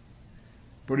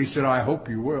 But he said, "I hope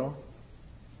you will."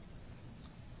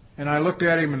 And I looked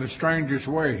at him in the strangest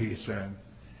way, he said,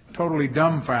 totally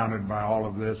dumbfounded by all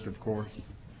of this, of course.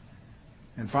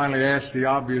 And finally asked the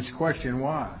obvious question,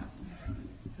 why?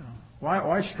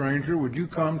 Why, stranger, would you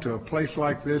come to a place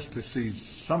like this to see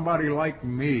somebody like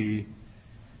me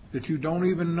that you don't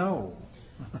even know?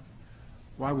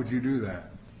 Why would you do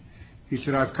that? He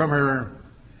said, "I've come here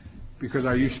because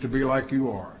I used to be like you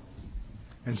are.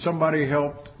 And somebody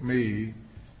helped me,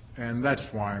 and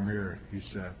that's why I'm here," he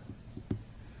said.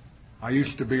 "I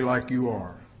used to be like you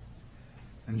are,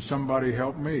 and somebody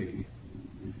helped me,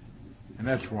 and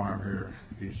that's why I'm here,"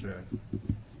 he said.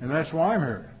 "And that's why I'm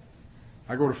here.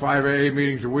 I go to 5 AA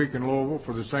meetings a week in Louisville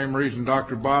for the same reason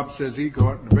Dr. Bob says he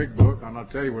got in the big book. I'll not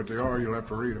tell you what they are. You'll have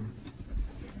to read them.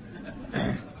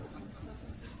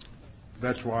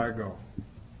 That's why I go.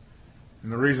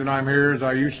 And the reason I'm here is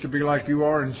I used to be like you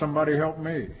are, and somebody helped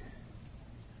me.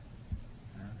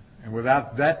 And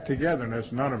without that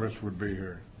togetherness, none of us would be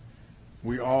here.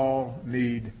 We all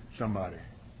need somebody.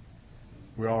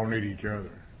 We all need each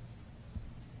other."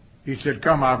 He said,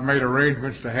 "Come, I've made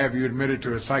arrangements to have you admitted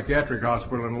to a psychiatric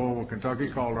hospital in Louisville, Kentucky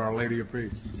called Our Lady of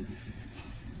Peace."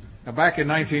 Now, back in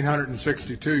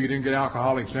 1962, you didn't get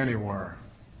alcoholics anywhere.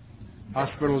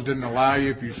 Hospitals didn't allow you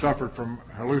if you suffered from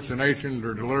hallucinations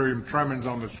or delirium tremens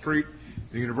on the street.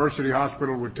 The university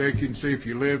hospital would take you and see if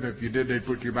you lived. If you did, they'd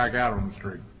put you back out on the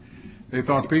street. They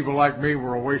thought people like me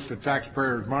were a waste of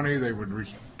taxpayers' money. They would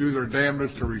do their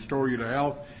damnedest to restore you to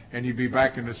health, and you'd be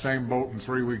back in the same boat in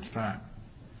 3 weeks' time.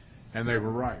 And they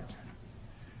were right.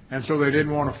 And so they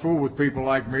didn't want to fool with people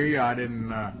like me. I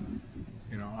didn't,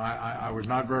 I was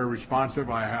not very responsive.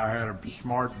 I had a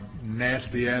smart,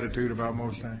 nasty attitude about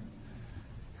most things.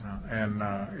 And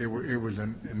it was a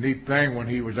neat thing when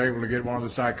he was able to get one of the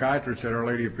psychiatrists at Our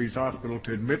Lady of Peace Hospital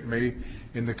to admit me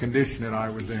in the condition that I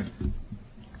was in.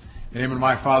 And him and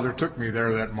my father took me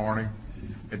there that morning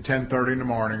at 10:30 in the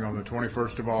morning on the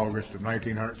 21st of August of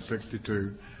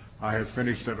 1962. I had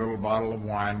finished that little bottle of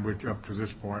wine, which up to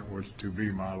this point was to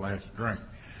be my last drink.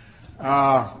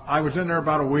 I was in there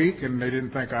about a week, and they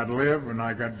didn't think I'd live, and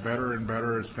I got better and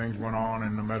better as things went on,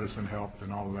 and the medicine helped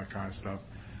and all of that kind of stuff.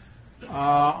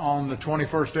 On the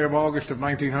 21st day of August of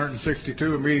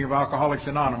 1962, a meeting of Alcoholics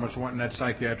Anonymous went in that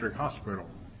psychiatric hospital.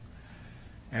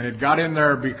 And it got in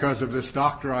there because of this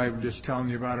doctor I was just telling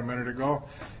you about a minute ago,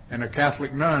 and a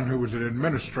Catholic nun who was an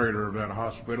administrator of that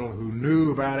hospital who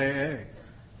knew about AA.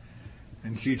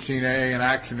 And she'd seen AA in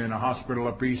action in a hospital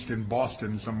up east in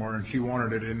Boston somewhere, and she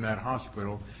wanted it in that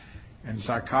hospital. And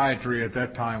psychiatry at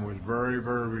that time was very,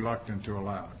 very reluctant to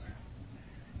allow it.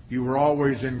 You were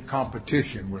always in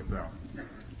competition with them.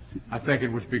 I think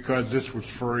it was because this was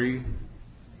free.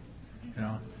 You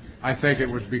know, I think it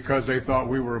was because they thought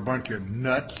we were a bunch of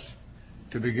nuts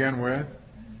to begin with.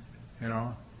 You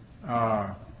know,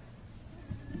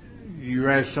 you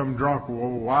ask some drunk, well,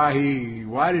 why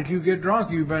did you get drunk?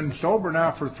 You've been sober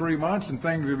now for 3 months and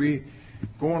things will be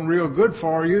going real good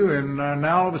for you, and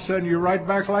now all of a sudden you're right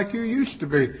back like you used to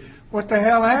be. What the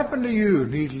hell happened to you?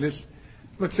 And he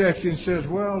looks at you and says,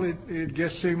 well, it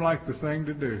just seemed like the thing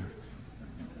to do.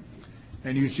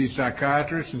 And you see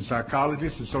psychiatrists and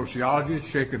psychologists and sociologists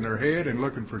shaking their head and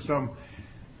looking for some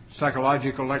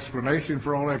psychological explanation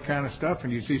for all that kind of stuff,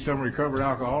 and you see some recovered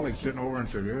alcoholics sitting over and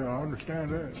say, yeah, I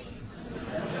understand that.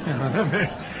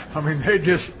 I mean, they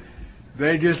just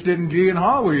didn't gee and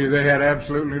haw with you. They had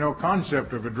absolutely no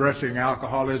concept of addressing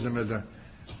alcoholism as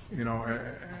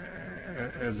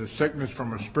a sickness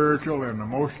from a spiritual and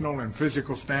emotional and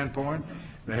physical standpoint.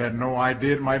 They had no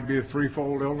idea it might be a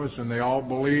threefold illness, and they all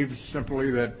believed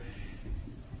simply that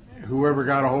whoever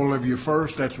got a hold of you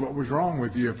first, that's what was wrong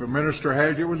with you. If a minister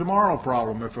had you, it was a moral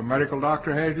problem. If a medical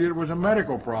doctor had you, it was a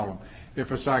medical problem.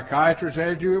 If a psychiatrist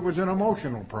had you, it was an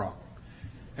emotional problem.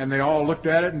 And they all looked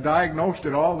at it and diagnosed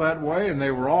it all that way, and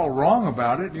they were all wrong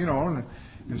about it, you know.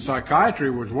 And psychiatry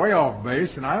was way off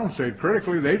base, and I don't say it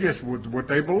critically. They just, what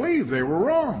they believed, they were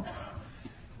wrong.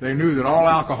 They knew that all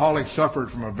alcoholics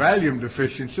suffered from a Valium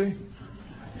deficiency,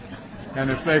 and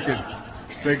if they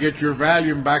get your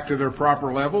Valium back to their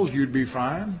proper levels, you'd be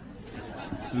fine.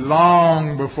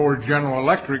 Long before General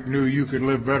Electric knew you could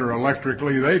live better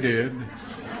electrically, they did.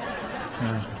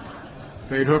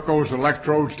 They'd hook those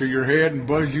electrodes to your head and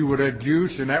buzz you with that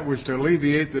juice, and that was to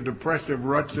alleviate the depressive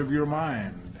ruts of your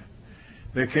mind.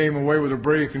 They came away with a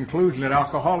brilliant conclusion that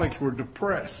alcoholics were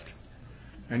depressed.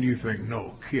 And you think,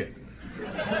 no kidding.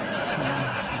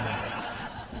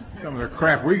 Some of the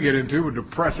crap we get into would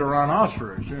depress a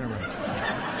rhinoceros. You know.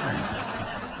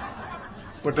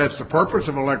 But that's the purpose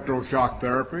of electroshock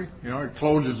therapy. You know, it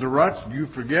closes the ruts, you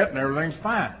forget, and everything's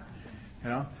fine. You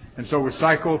know. And so with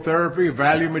psychotherapy,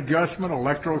 Valium adjustment,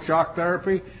 electroshock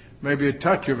therapy, maybe a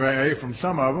touch of AA from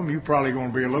some of them, you're probably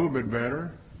going to be a little bit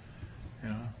better. You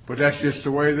know. But that's just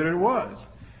the way that it was.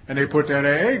 And they put that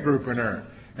AA group in there.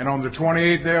 And on the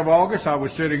 28th day of August, I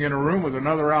was sitting in a room with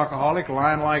another alcoholic,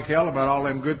 lying like hell about all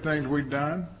them good things we'd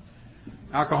done.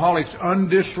 Alcoholics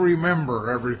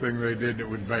undisremember everything they did that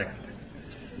was bad.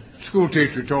 School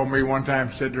teacher told me one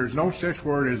time, said, there's no such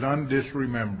word as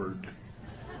undisremembered.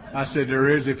 I said, there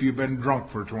is if you've been drunk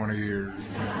for 20 years.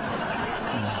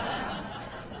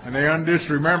 And they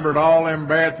undisremembered all them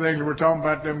bad things we're talking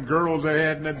about, them girls they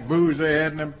had and that booze they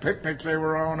had and them picnics they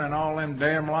were on and all them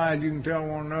damn lies you can tell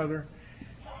one another.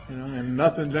 You know, and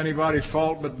nothing's anybody's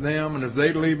fault but them, and if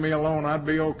they'd leave me alone, I'd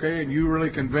be okay, and you really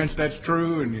convinced that's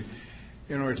true, and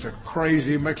you know, it's a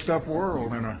crazy mixed up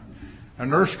world. And a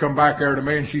nurse come back there to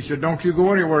me and she said, don't you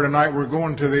go anywhere tonight, we're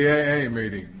going to the AA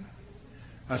meeting.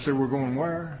 I said, we're going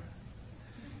where?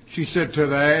 She said, to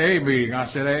the AA meeting. I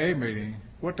said, AA meeting?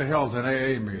 What the hell's an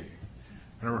AA meeting?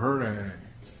 I never heard of AA.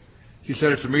 She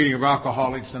said, it's a meeting of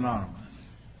Alcoholics Anonymous.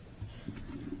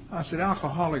 I said,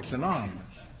 Alcoholics Anonymous?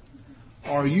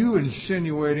 Are you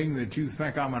insinuating that you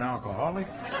think I'm an alcoholic?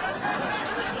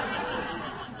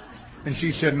 And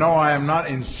she said, no, I am not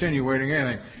insinuating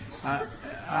anything.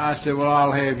 I said, well,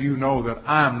 I'll have you know that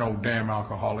I'm no damn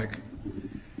alcoholic.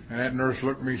 And that nurse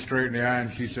looked me straight in the eye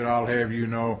and she said, I'll have you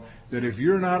know that if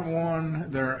you're not one,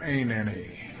 there ain't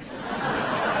any.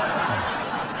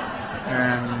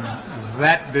 And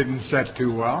that didn't set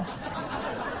too well,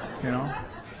 you know.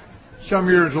 Some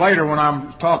years later, when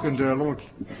I'm talking to a little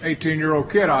 18-year-old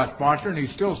kid I sponsor, and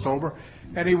he's still sober,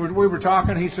 and we were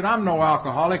talking, he said, I'm no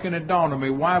alcoholic, and it dawned on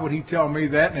me, why would he tell me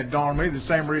that? And it dawned on me the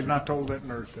same reason I told that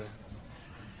nurse that.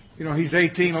 You know, he's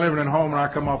 18 living at home, and I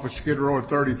come off of Skid Row at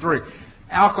 33.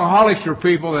 Alcoholics are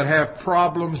people that have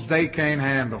problems they can't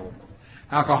handle.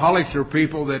 Alcoholics are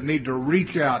people that need to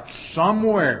reach out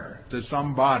somewhere to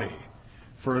somebody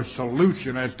for a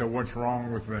solution as to what's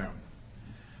wrong with them.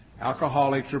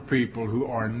 Alcoholics are people who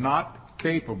are not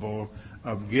capable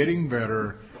of getting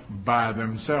better by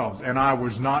themselves. And I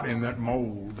was not in that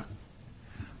mold.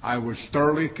 I was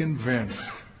thoroughly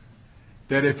convinced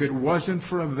that if it wasn't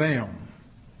for them,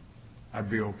 I'd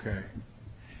be okay.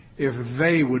 If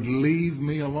they would leave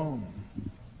me alone,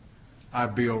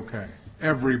 I'd be okay.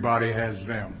 Everybody has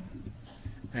them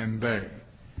and they.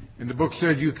 And the book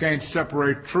says you can't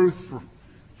separate truth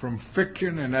from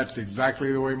fiction, and that's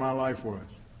exactly the way my life was.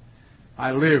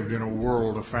 I lived in a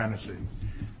world of fantasy.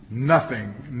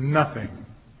 Nothing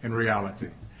in reality.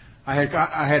 I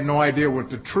had no idea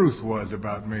what the truth was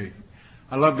about me.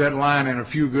 I love that line in A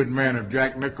Few Good Men of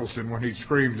Jack Nicholson when he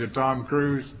screams at Tom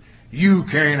Cruise, "You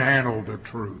can't handle the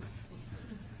truth."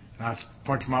 And I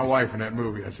punched my wife in that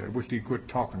movie. I said, "Wish he'd quit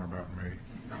talking about me."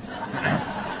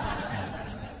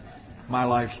 My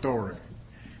life story.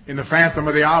 In The Phantom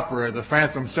of the Opera, the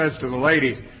Phantom says to the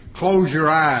lady, "Close your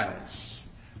eyes,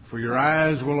 for your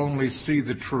eyes will only see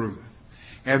the truth.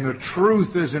 And the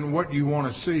truth isn't what you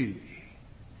want to see.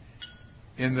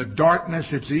 In the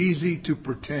darkness, it's easy to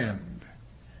pretend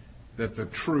that the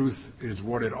truth is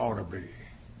what it ought to be."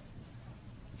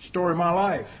 Story of my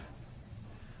life.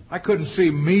 I couldn't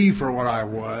see me for what I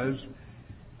was.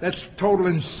 That's total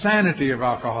insanity of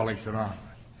Alcoholics Anonymous.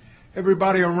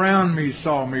 Everybody around me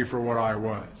saw me for what I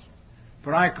was,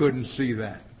 but I couldn't see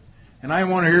that. And I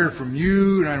want to hear from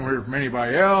you, and I want to hear from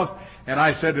anybody else. And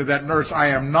I said to that nurse, "I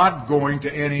am not going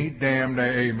to any damned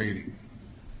AA meeting."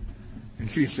 And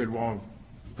she said, "Well,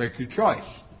 take your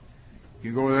choice.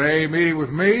 You go to the AA meeting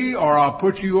with me, or I'll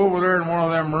put you over there in one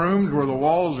of them rooms where the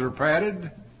walls are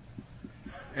padded,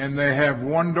 and they have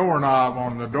one doorknob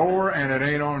on the door, and it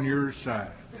ain't on your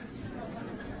side."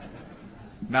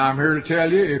 Now, I'm here to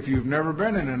tell you, if you've never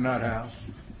been in a nut house,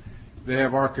 they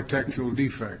have architectural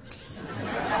defects.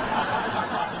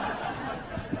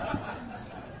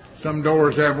 Some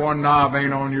doors have one knob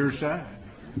ain't on your side.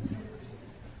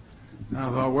 And I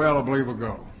thought, well, I believe I'll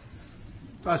go.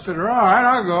 So I said, all right,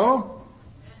 I'll go.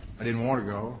 I didn't want to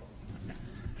go.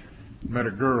 Met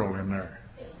a girl in there.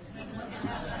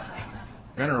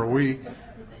 Been her a week.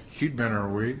 She'd been her a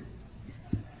week.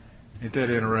 Ain't that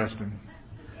interesting?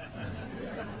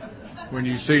 When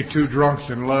you see two drunks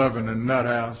in love in a nut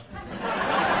house.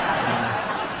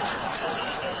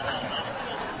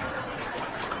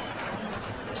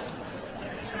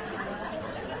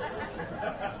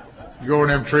 You go in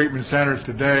them treatment centers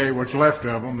today, what's left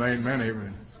of them, they ain't many, but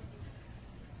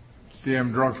see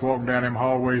them drunks walking down them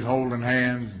hallways holding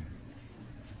hands,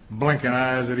 blinking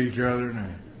eyes at each other,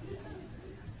 and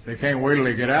they can't wait till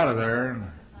they get out of there,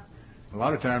 and a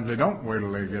lot of times they don't wait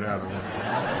till they get out of there.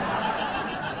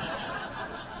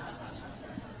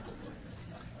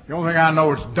 The only thing I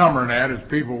know is dumber than that is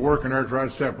people working there trying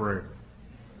to separate them.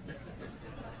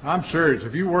 I'm serious.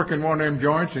 If you work in one of them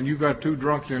joints and you got two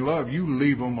drunks in love, you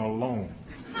leave them alone.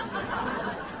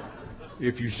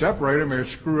 If you separate them, they'll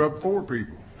screw up four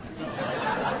people.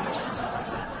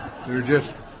 They're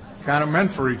just kind of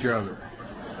meant for each other.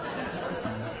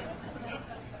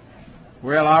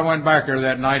 Well, I went back there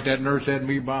that night. That nurse had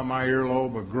me by my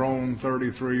earlobe, a grown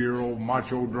 33-year-old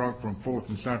macho drunk from 4th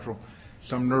and Central.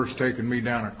 Some nurse taking me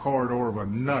down a corridor of a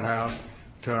nut house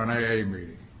to an AA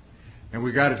meeting. And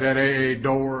we got at that AA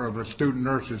door of a student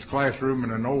nurse's classroom,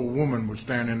 and an old woman was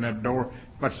standing in that door,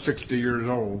 about 60 years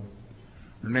old.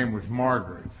 Her name was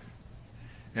Margaret.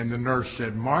 And the nurse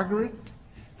said, "Margaret,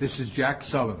 this is Jack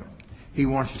Sullivan. He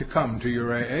wants to come to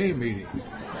your AA meeting."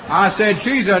 I said,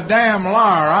 "She's a damn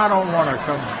liar. I don't want to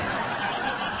come."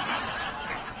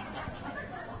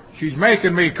 She's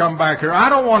making me come back here. I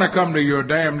don't want to come to your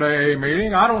damn AA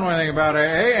meeting. I don't know anything about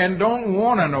AA and don't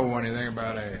want to know anything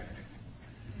about AA.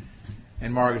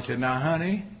 And Margaret said, "Now,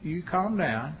 honey, you calm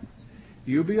down.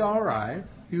 You'll be all right.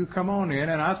 You come on in,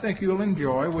 and I think you'll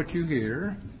enjoy what you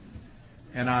hear.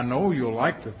 And I know you'll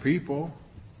like the people.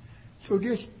 So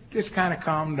just kind of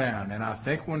calm down. And I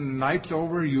think when the night's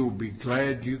over, you'll be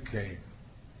glad you came."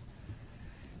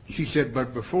 She said,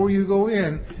 "But before you go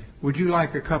in, would you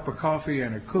like a cup of coffee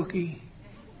and a cookie?"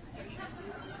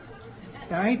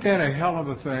 Now, ain't that a hell of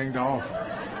a thing to offer?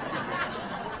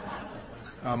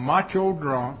 A macho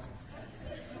drunk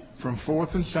from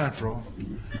 4th and Central,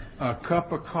 a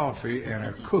cup of coffee and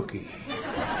a cookie.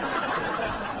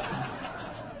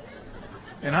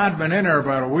 And I'd been in there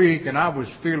about a week, and I was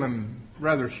feeling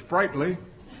rather sprightly.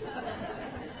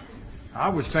 I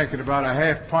was thinking about a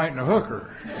half pint and a hooker.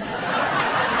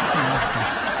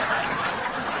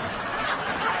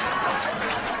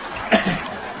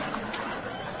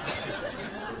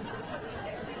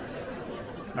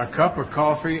 a cup of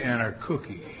coffee, and a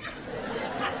cookie.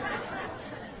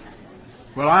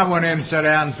 Well, I went in and sat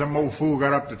down, and some old fool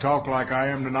got up to talk like I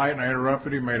am tonight, and I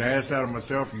interrupted him, made an ass out of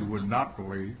myself you would not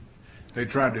believe. They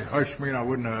tried to hush me, and I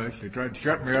wouldn't hush. They tried to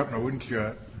shut me up, and I wouldn't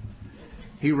shut.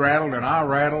 He rattled, and I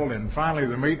rattled, and finally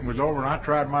the meeting was over, and I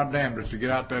tried my damnedest to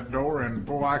get out that door, and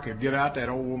before I could get out, that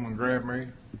old woman grabbed me,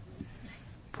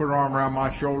 put her arm around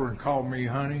my shoulder, and called me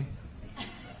honey.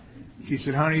 She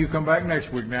said, honey, you come back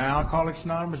next week. Now, Alcoholics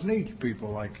Anonymous needs people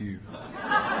like you.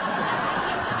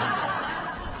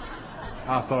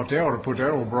 I thought they ought to put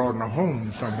that old broad in a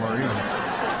home somewhere, you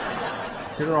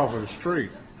know. Get her off of the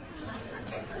street.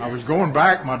 I was going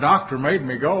back. My doctor made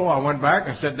me go. I went back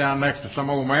and sat down next to some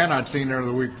old man I'd seen there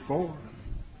the week before.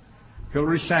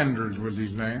 Hillary Sanders was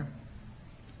his name.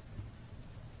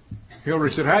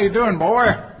 Hillary said, how you doing,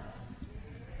 boy?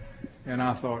 And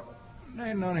I thought,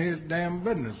 ain't none of his damn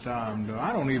business how I'm doing.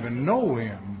 I don't even know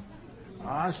him.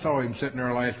 I saw him sitting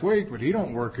there last week, but he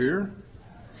don't work here.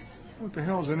 What the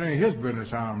hell's in any of his business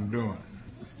how I'm doing?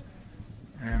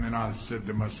 And then I said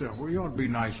to myself, well, you ought to be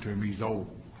nice to him. He's old.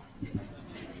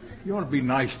 You ought to be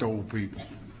nice to old people.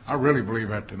 I really believe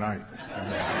that tonight.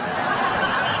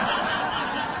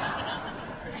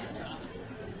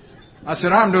 I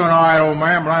said, I'm doing all right, old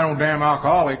man, but I ain't no damn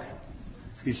alcoholic.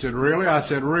 He said, really? I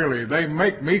said, really? They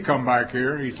make me come back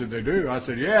here. He said, they do. I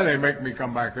said, yeah, they make me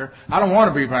come back here. I don't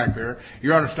want to be back here.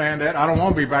 You understand that? I don't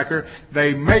want to be back here.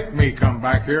 They make me come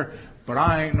back here, but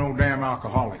I ain't no damn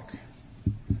alcoholic.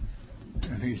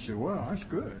 And he said, well, that's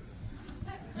good.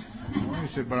 Well, he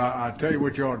said, but I tell you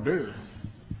what you ought to do.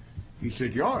 He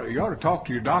said, you ought to talk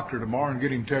to your doctor tomorrow and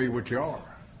get him to tell you what you are.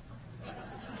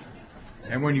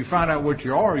 And when you find out what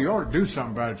you ought to do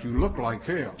something about it. You look like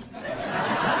hell.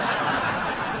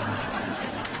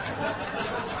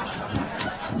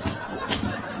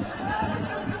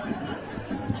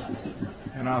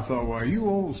 And I thought, well, you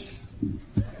old...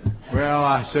 Well,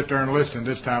 I sit there and listened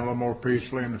this time a little more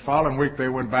peacefully. And the following week they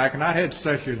went back, and I had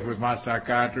sessions with my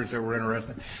psychiatrists that were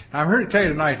interesting. Now, I'm here to tell you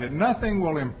tonight that nothing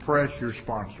will impress your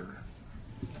sponsor.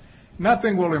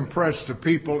 Nothing will impress the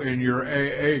people in your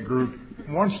AA group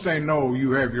once they know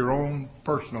you have your own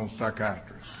personal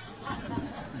psychiatrist.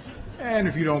 And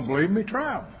if you don't believe me,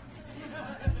 try them.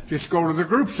 Just go to the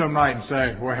group some night and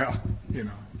say, well, you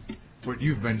know, what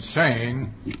you've been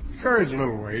saying carries a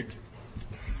little weight.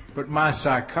 But my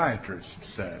psychiatrist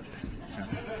said,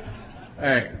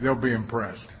 hey, they'll be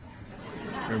impressed.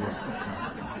 They will.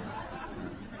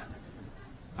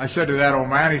 I said to that old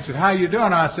man, he said, how you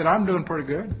doing? I said, I'm doing pretty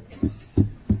good.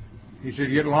 He said,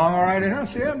 you getting along all right? And I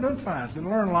said, yeah, I'm doing fine. I said, I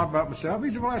learned a lot about myself.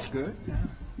 He said, well, that's good.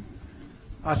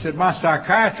 I said, my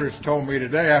psychiatrist told me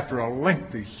today after a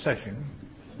lengthy session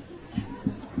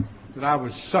that I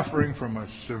was suffering from a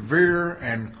severe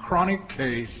and chronic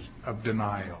case of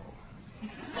denial.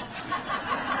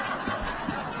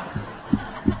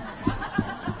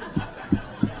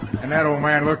 And that old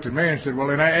man looked at me and said, well,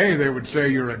 in AA they would say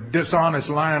you're a dishonest,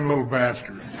 lying little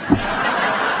bastard.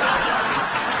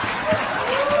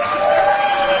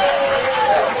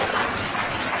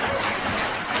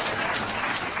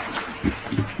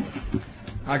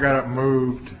 I got up and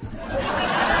moved.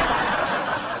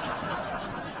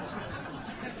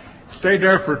 Stayed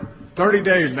there for 30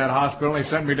 days in that hospital. They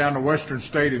sent me down to Western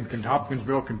State in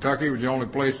Hopkinsville, Kentucky. It was the only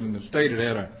place in the state that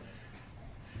had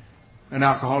an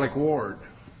alcoholic ward.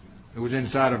 It was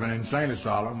inside of an insane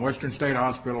asylum. Western State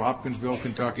Hospital, Hopkinsville,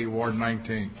 Kentucky, Ward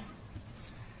 19.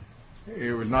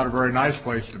 It was not a very nice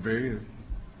place to be. It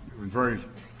was very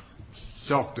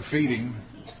self-defeating.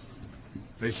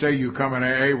 They say you come in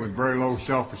AA with very low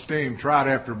self-esteem. Try it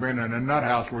after being in a nut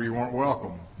house where you weren't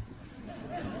welcome.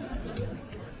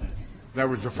 That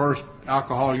was the first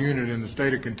alcohol unit in the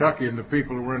state of Kentucky, and the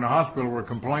people who were in the hospital were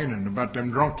complaining about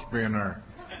them drunks being there.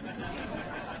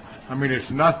 I mean,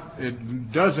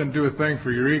 it doesn't do a thing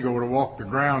for your ego to walk the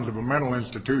grounds of a mental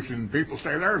institution and people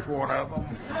say, there's one of them.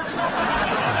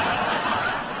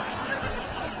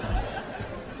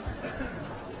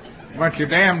 Bunch of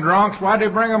damn drunks, why'd they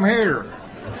bring them here?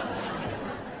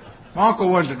 My uncle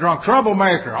was a drunk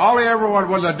troublemaker. All he ever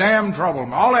was a damn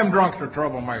troublemaker. All them drunks are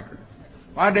troublemakers.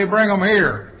 Why'd they bring them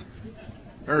here?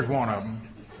 There's one of them.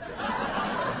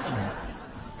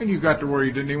 And you got to where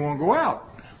you didn't even want to go out.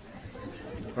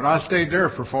 But I stayed there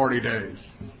for 40 days.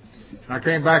 I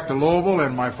came back to Louisville,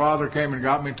 and my father came and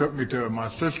got me, took me to my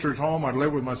sister's home. I'd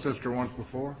lived with my sister once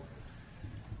before.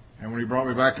 And when he brought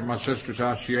me back to my sister's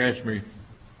house, she asked me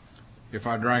if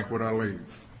I drank, would I leave?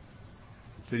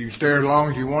 I said, you stay as long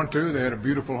as you want to. They had a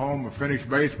beautiful home, a finished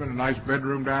basement, a nice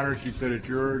bedroom down there. She said, it's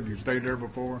yours. You stayed there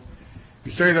before.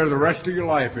 You stay there the rest of your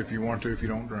life if you want to, if you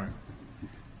don't drink.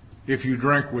 If you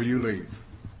drink, will you leave?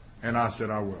 And I said,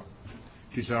 I will.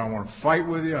 She said, I don't want to fight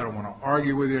with you. I don't want to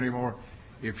argue with you anymore.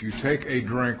 If you take a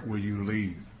drink, will you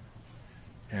leave?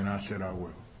 And I said, I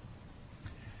will.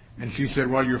 And she said,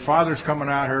 well, your father's coming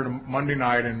out here Monday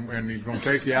night, and he's going to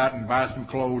take you out and buy some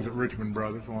clothes at Richmond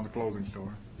Brothers, one of the clothing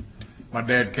stores. My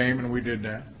dad came, and we did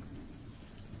that.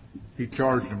 He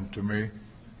charged them to me.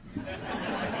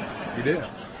 He did.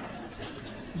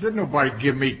 He said, nobody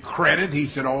give me credit. He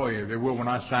said, oh, yeah, they will when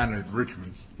I sign it at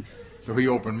Richmond's. So he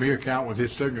opened me an account with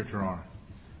his signature on it.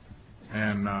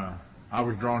 And I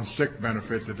was drawing sick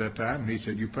benefits at that time, and he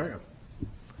said, you pay them.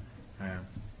 And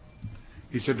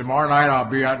he said, tomorrow night I'll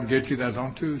be out and get you. That's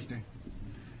on Tuesday.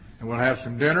 And we'll have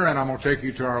some dinner, and I'm going to take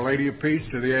you to Our Lady of Peace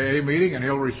to the AA meeting, and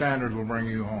Hillary Sanders will bring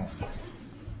you home.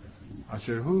 I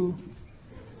said, who?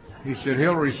 He said,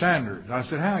 Hillary Sanders. I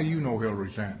said, how do you know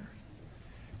Hillary Sanders?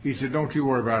 He said, don't you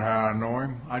worry about how I know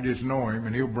him. I just know him,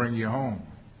 and he'll bring you home.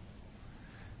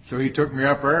 So he took me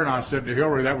up there, and I said to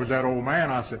Hillary, that was that old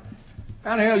man. I said,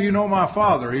 how the hell you know my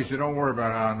father? He said, don't worry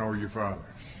about how I know your father.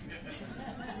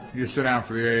 You sit down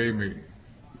for the AA meeting.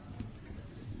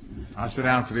 I sat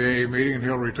down for the AA meeting, and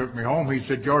Hillary took me home. He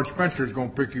said, George Spencer's going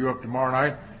to pick you up tomorrow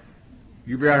night.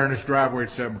 You be out here in this driveway at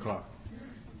 7 o'clock.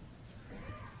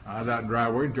 I was out in the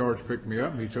driveway, and George picked me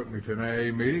up, and he took me to an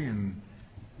AA meeting,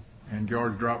 and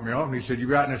George dropped me off, and he said, you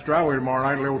be out in this driveway tomorrow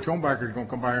night, Lil Schombacher's going to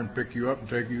come by here and pick you up and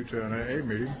take you to an AA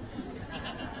meeting.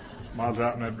 I was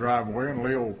out in that driveway, and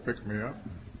Lil picked me up.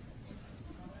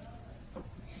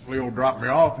 Lil dropped me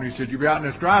off, and he said, you be out in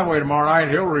this driveway tomorrow night,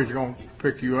 Hillary's going to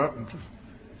pick you up.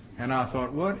 And I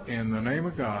thought, what in the name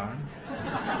of God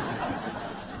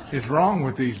is wrong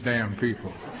with these damn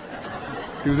people?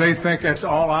 Do they think that's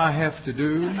all I have to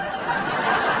do?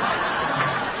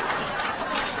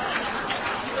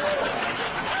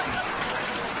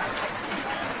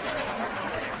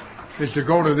 Is to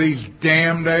go to these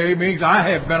damn AA meetings? I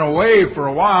have been away for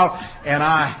a while, and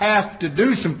I have to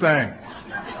do some things.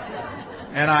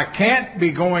 And I can't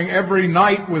be going every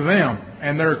night with them.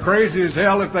 And they're crazy as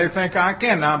hell if they think I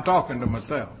can. Now I'm talking to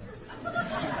myself.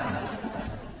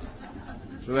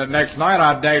 So that next night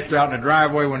I dashed out in the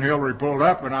driveway when Hillary pulled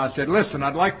up, and I said, listen,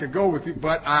 I'd like to go with you,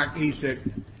 but he said,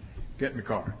 get in the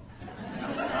car.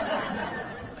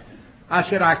 I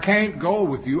said, I can't go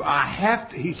with you. I have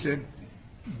to. He said,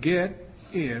 get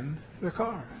in the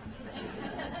car.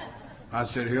 I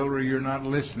said, Hillary, you're not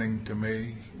listening to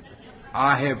me.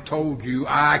 I have told you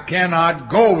I cannot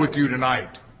go with you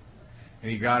tonight. And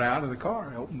he got out of the car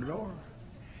and opened the door.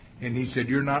 And he said,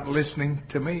 you're not listening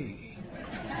to me.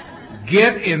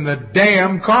 Get in the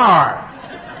damn car.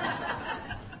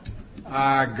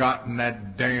 I got in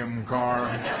that damn car.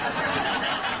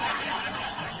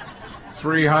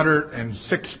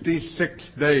 366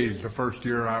 days the first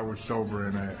year I was sober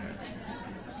in that.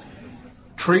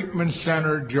 Treatment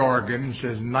center jargon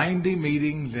says 90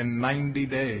 meetings in 90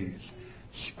 days.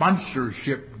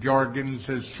 Sponsorship jargon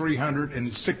says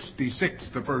 366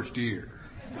 the first year.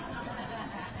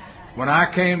 When I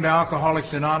came to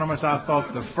Alcoholics Anonymous, I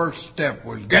thought the first step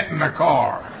was get in the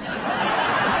car.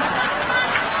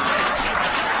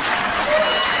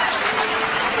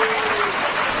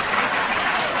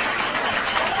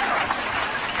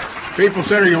 People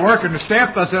said, are you working the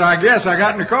steps? I said, I guess. I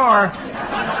got in the car.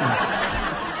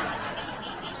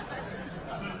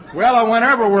 Well, I went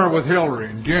everywhere with Hillary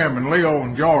and Jim and Leo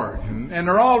and George, and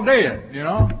they're all dead, you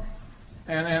know.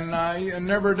 And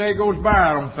never a day goes by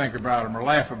I don't think about them or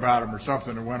laugh about them or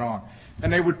something that went on.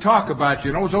 And they would talk about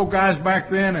you. Those old guys back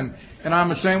then, and I'm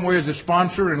the same way as a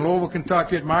sponsor in Louisville,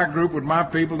 Kentucky, at my group with my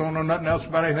people, don't know nothing else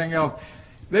about anything else.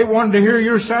 They wanted to hear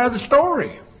your side of the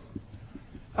story.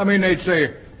 I mean, they'd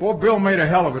say, boy, Bill made a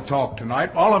hell of a talk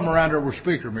tonight. All of them around there were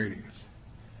speaker meetings.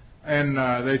 And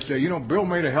they'd say, you know, Bill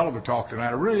made a hell of a talk tonight.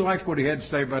 I really liked what he had to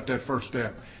say about that first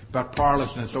step, about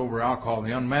powerlessness over alcohol,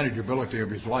 the unmanageability of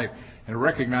his life, and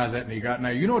recognize that, and he got now.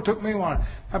 You know, it took me a while.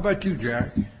 How about you,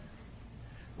 Jack? What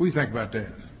do you think about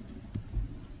that?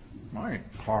 I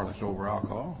ain't powerless over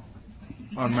alcohol.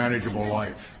 Unmanageable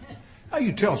life. How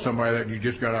you tell somebody that you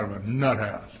just got out of a nut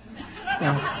house? You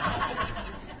know?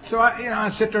 So I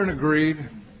sit there and agreed.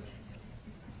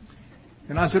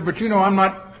 And I said, but you know, I'm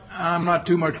not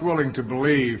too much willing to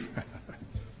believe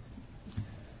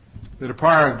that a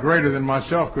power greater than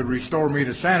myself could restore me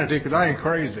to sanity, because I ain't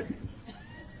crazy.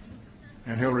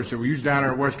 And Hillary said, well, you was down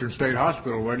there at Western State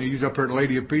Hospital, wasn't you? You was up here at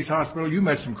Lady of Peace Hospital. You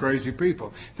met some crazy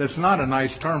people. That's not a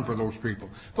nice term for those people.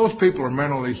 Those people are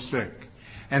mentally sick.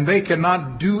 And they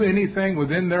cannot do anything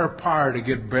within their power to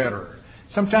get better.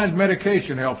 Sometimes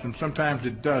medication helps them. Sometimes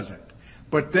it doesn't.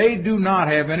 But they do not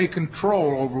have any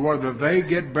control over whether they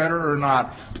get better or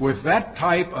not with that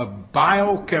type of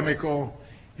biochemical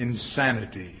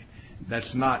insanity.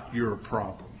 That's not your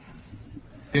problem.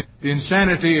 The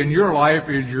insanity in your life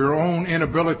is your own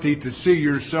inability to see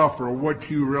yourself for what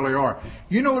you really are.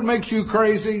 You know what makes you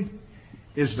crazy?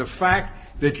 Is the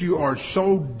fact that you are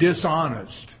so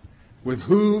dishonest with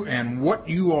who and what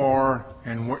you are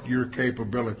and what your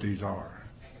capabilities are.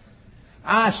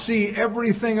 I see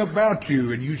everything about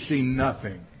you and you see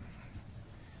nothing.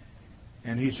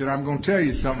 And he said, I'm going to tell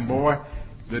you something, boy.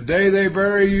 The day they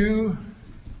bury you,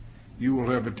 you will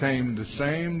have attained the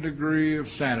same degree of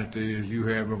sanity as you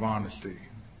have of honesty.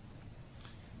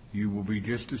 You will be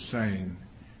just as sane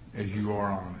as you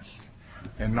are honest,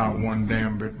 and not one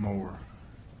damn bit more.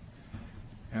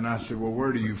 And I said, well,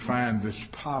 where do you find this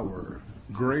power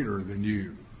greater than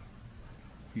you?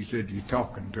 He said, you're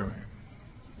talking to him.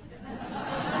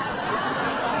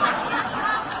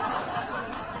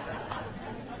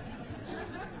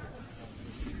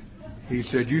 He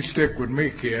said, you stick with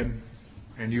me, kid,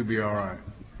 and you'll be all right.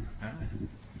 Huh?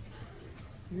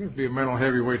 You have to be a mental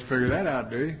heavyweight to figure that out,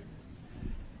 do you?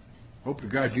 Hope to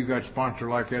God you got a sponsor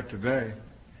like that today.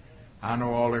 I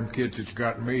know all them kids that's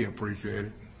got me appreciate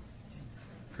it.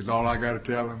 Because all I got to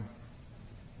tell them,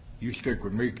 you stick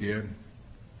with me, kid,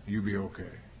 you'll be okay.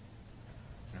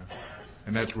 Yeah.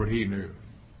 And that's what he knew.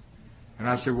 And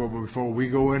I said, well, before we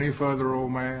go any further,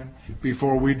 old man,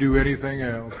 before we do anything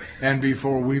else, and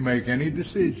before we make any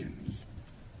decisions,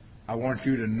 I want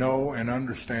you to know and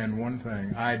understand one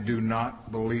thing. I do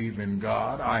not believe in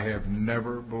God. I have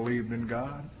never believed in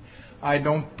God. I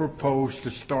don't propose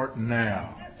to start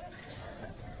now.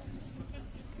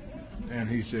 And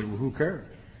he said, well, who cares?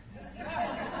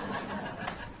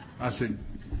 I said,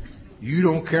 you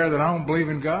don't care that I don't believe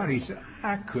in God? He said,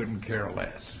 I couldn't care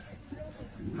less.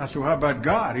 I said, well, how about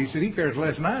God? He said, he cares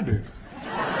less than I do.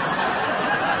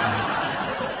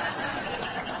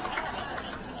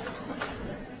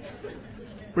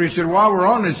 But he said, while we're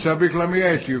on this subject, let me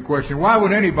ask you a question. Why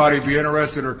would anybody be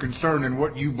interested or concerned in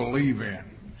what you believe in?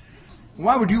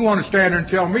 Why would you want to stand there and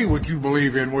tell me what you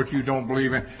believe in, what you don't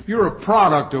believe in? You're a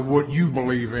product of what you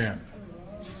believe in.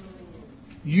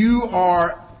 You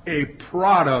are a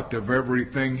product of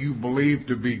everything you believe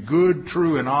to be good,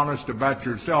 true, and honest about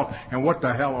yourself. And what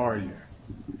the hell are you?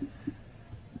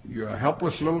 You're a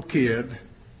helpless little kid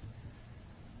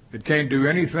that can't do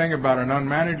anything about an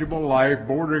unmanageable life,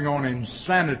 bordering on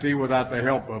insanity without the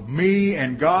help of me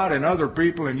and God and other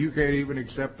people, and you can't even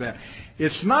accept that.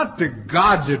 It's not to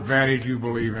God's advantage you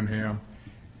believe in him.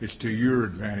 It's to your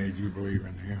advantage you believe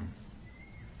in him.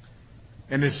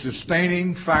 And it's a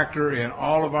sustaining factor in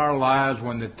all of our lives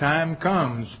when the time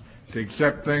comes to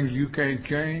accept things you can't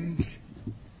change,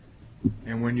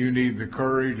 and when you need the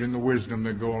courage and the wisdom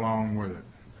that go along with it.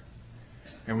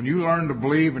 And when you learn to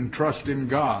believe and trust in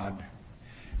God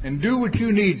and do what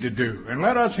you need to do, and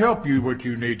let us help you what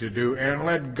you need to do, and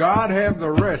let God have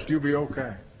the rest, you'll be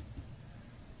okay.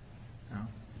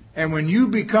 And when you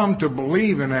become to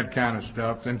believe in that kind of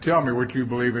stuff, then tell me what you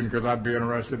believe in, because I'd be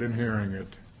interested in hearing it.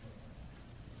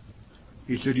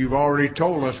 He said, you've already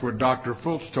told us what Dr.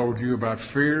 Fultz told you about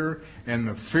fear and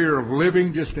the fear of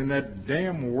living just in that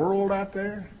damn world out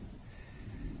there.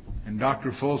 And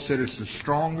Dr. Fultz said it's the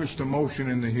strongest emotion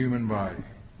in the human body.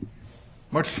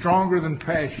 Much stronger than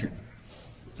passion.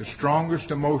 The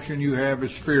strongest emotion you have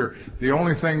is fear. The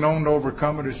only thing known to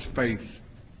overcome it is faith.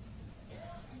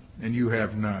 And you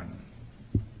have none.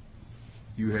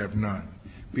 You have none.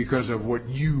 Because of what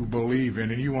you believe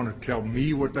in. And you want to tell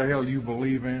me what the hell you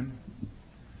believe in?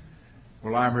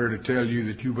 Well, I'm here to tell you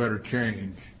that you better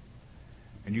change.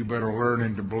 And you better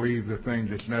learn to believe the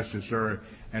things that's necessary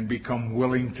and become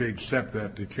willing to accept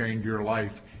that to change your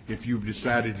life if you've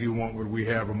decided you want what we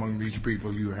have among these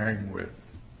people you hang with.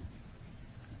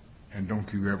 And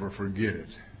don't you ever forget it.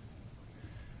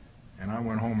 And I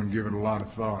went home and gave it a lot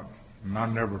of thought, and I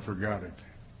never forgot it.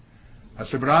 I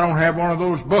said, but I don't have one of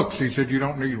those books. He said, you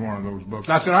don't need one of those books.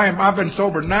 I said, I've been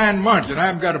sober 9 months, and I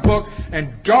haven't got a book,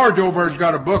 and George over has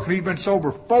got a book, and he's been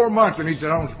sober 4 months, and he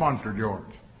said, I don't sponsor George.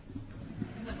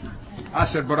 I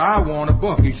said, but I want a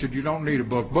book. He said, you don't need a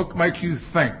book. Book makes you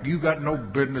think. You got no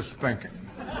business thinking.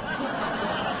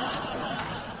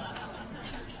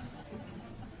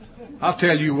 I'll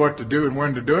tell you what to do and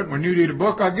when to do it. When you need a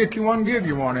book, I'll get you one and give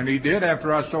you one. And he did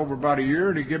after I was sober about a year,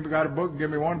 and he got a book and gave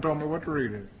me one and told me what to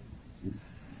read it.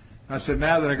 I said,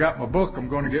 now that I got my book, I'm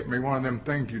going to get me one of them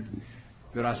things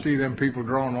that I see them people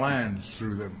drawing lines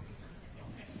through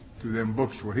them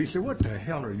books with. He said, what the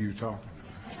hell are you talking about?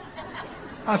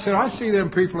 I said, I see them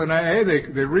people in AA,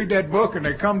 they read that book and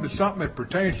they come to something that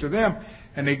pertains to them,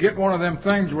 and they get one of them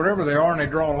things, whatever they are, and they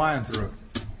draw a line through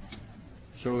it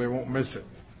so they won't miss it.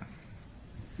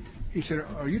 He said,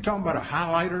 are you talking about a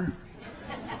highlighter?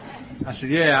 I said,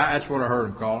 yeah, that's what I heard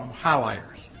him call them,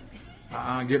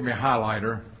 highlighters. Give me a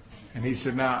highlighter. And he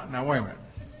said, now wait a minute.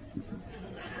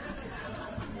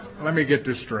 Let me get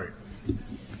this straight.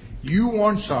 You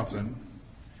want something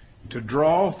to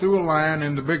draw through a line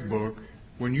in the big book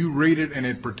when you read it and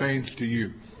it pertains to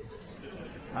you.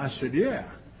 I said, yeah.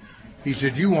 He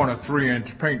said, you want a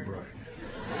 3-inch paintbrush.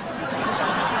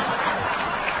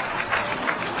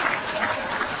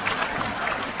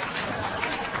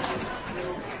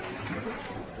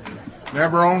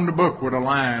 Never owned a book with a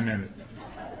line in it.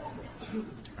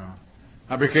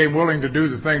 I became willing to do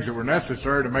the things that were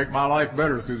necessary to make my life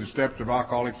better through the steps of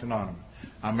Alcoholics Anonymous.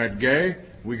 I met Gay,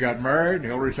 we got married,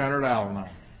 Hillary centered Al-Anon.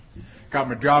 Got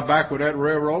my job back with that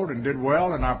railroad and did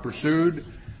well, and I pursued,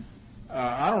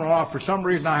 I don't know, for some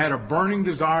reason I had a burning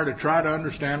desire to try to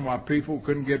understand why people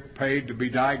couldn't get paid to be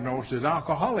diagnosed as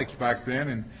alcoholics back then,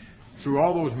 and through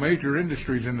all those major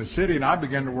industries in the city, and I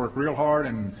began to work real hard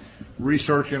and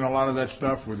researching a lot of that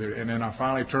stuff with it. And then I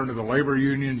finally turned to the labor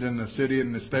unions in the city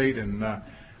and the state, and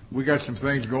we got some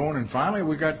things going. And finally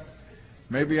we got,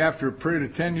 maybe after a period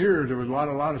of 10 years, there was a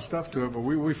lot of stuff to it, but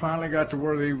we finally got to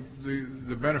where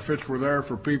the benefits were there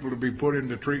for people to be put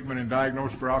into treatment and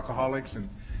diagnosed for alcoholics and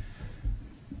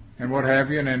what have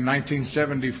you. And in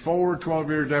 1974, 12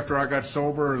 years after I got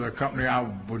sober, the company I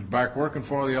was back working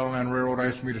for, the L&N Railroad,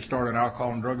 asked me to start an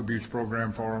alcohol and drug abuse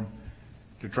program for them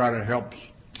to try to help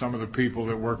some of the people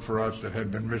that worked for us that had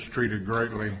been mistreated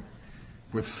greatly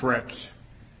with threats,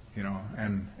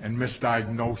 and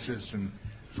misdiagnosis, and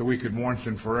so we could once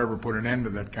and forever put an end to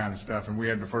that kind of stuff. And we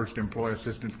had the first employee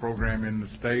assistance program in the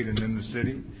state and in the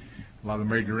city. A lot of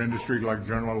the major industries like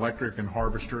General Electric and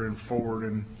Harvester and Ford,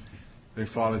 and they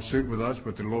followed suit with us,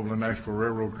 but the Louisville and Nashville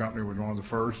Railroad Company was one of the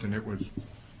first, and it was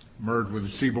merged with the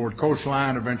Seaboard Coast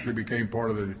Line, eventually became part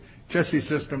of the Chessie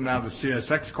system, now the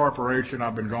CSX Corporation.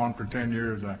 I've been gone for 10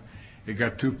 years. It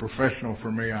got too professional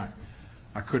for me.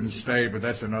 I couldn't stay, but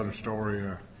that's another story.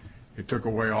 It took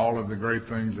away all of the great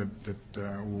things that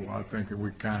I think that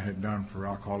we kind of had done for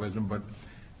alcoholism,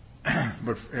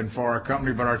 but for our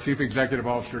company. But our chief executive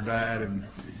officer died, and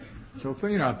so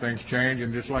things change.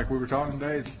 And just like we were talking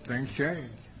today, things change.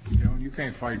 You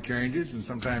can't fight changes, and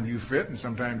sometimes you fit, and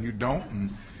sometimes you don't.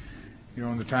 And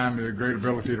in the time, the great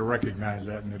ability to recognize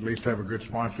that, and at least have a good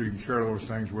sponsor you can share those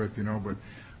things with. But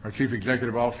our chief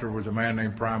executive officer was a man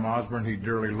named Prime Osborne. He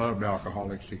dearly loved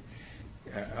alcoholics.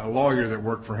 A lawyer that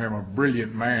worked for him, a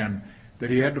brilliant man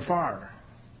that he had to fire,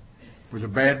 was a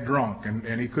bad drunk,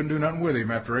 and he couldn't do nothing with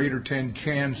him after 8 or 10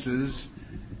 chances.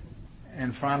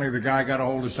 And finally the guy got a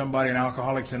hold of somebody in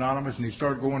Alcoholics Anonymous, and he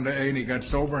started going to A, and he got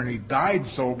sober, and he died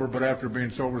sober. But after being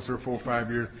sober for 4 or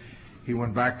 5 years, he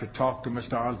went back to talk to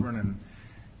Mr. Osborne, and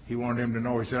he wanted him to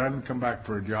know. He said, I didn't come back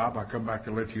for a job. I come back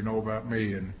to let you know about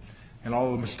me and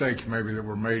all the mistakes maybe that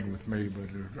were made with me.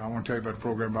 But I want to tell you about the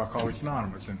program of Alcoholics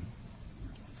Anonymous. And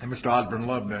Mr. Osborne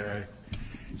loved AA.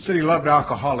 He said he loved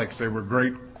alcoholics. They were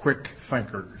great, quick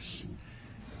thinkers.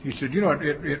 He said,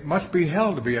 it must be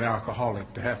hell to be an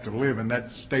alcoholic, to have to live in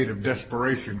that state of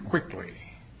desperation quickly.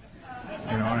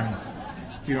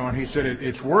 And he said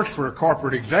it's worse for a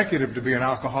corporate executive to be an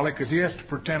alcoholic because he has to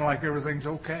pretend like everything's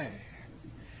okay.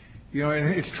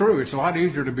 And it's true. It's a lot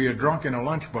easier to be a drunk in a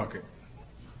lunch bucket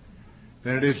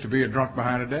than it is to be a drunk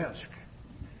behind a desk,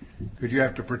 because you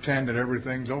have to pretend that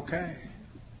everything's okay.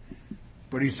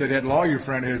 But he said that lawyer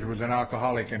friend of his was an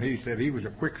alcoholic, and he said he was a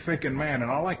quick-thinking man,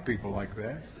 and I like people like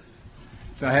that.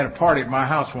 So I had a party at my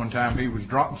house one time, and he was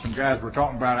drunk, and some guys were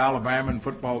talking about Alabama and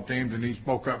football teams, and he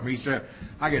spoke up, and he said,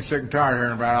 I get sick and tired of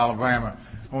hearing about Alabama.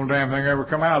 Only damn thing ever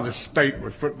come out of this state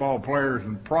was football players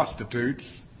and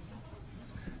prostitutes.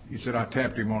 He said, I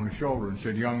tapped him on the shoulder and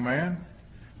said, young man,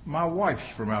 my wife's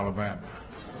from Alabama.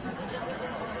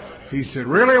 He said,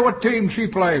 really? What team she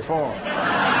play for?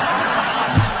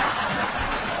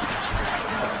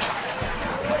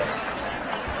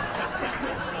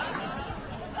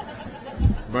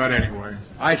 But anyway,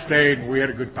 I stayed, we had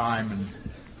a good time, and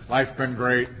life's been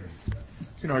great.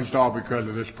 It's all because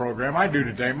of this program. I do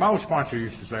today. My old sponsor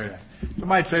used to say that.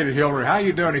 Somebody'd say to Hillary, how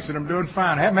you doing? He said, I'm doing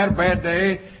fine. I haven't had a bad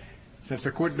day since I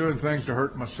quit doing things to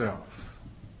hurt myself.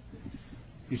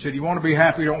 He said, you want to be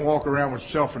happy, don't walk around with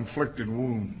self-inflicted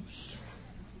wounds.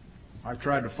 I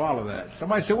tried to follow that.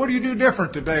 Somebody said, what do you do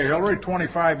different today, Hillary,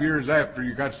 25 years after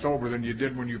you got sober than you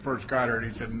did when you first got here?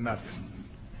 And he said, nothing.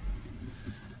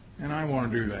 And I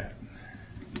want to do that.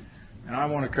 And I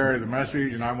want to carry the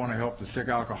message, and I want to help the sick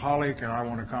alcoholic, and I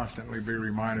want to constantly be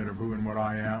reminded of who and what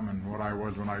I am and what I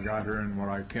was when I got here and what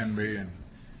I can be, and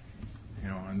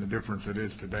and the difference it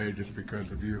is today just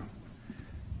because of you.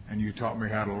 And you taught me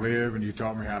how to live, and you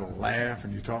taught me how to laugh,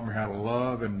 and you taught me how to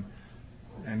love, and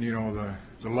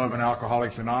the love in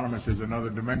Alcoholics Anonymous is another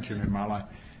dimension in my life.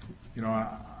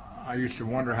 I used to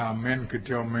wonder how men could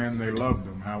tell men they loved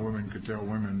them, how women could tell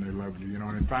women they loved you,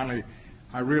 and finally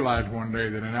I realized one day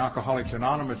that in Alcoholics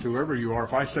Anonymous, whoever you are,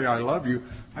 if I say I love you,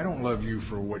 I don't love you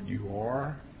for what you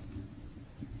are.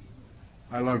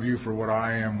 I love you for what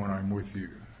I am when I'm with you.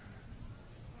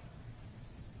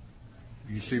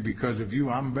 You see, because of you,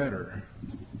 I'm better.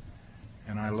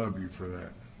 And I love you for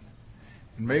that.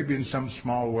 And maybe in some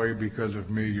small way, because of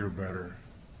me, you're better.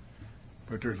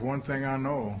 But there's one thing I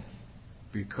know.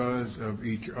 Because of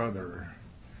each other,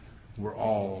 we're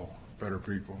all better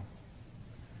people.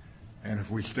 And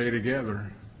if we stay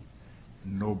together,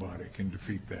 nobody can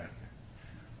defeat that.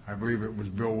 I believe it was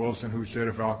Bill Wilson who said,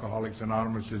 if Alcoholics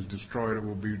Anonymous is destroyed, it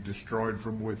will be destroyed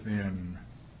from within.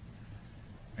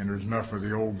 And there's enough for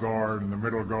the old guard and the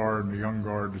middle guard and the young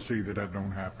guard to see that that don't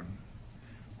happen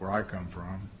where I come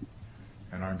from,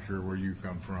 and I'm sure where you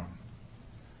come from.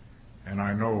 And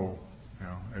I know,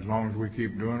 as long as we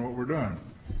keep doing what we're doing,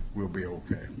 we'll be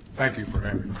okay. Thank you for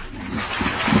having me.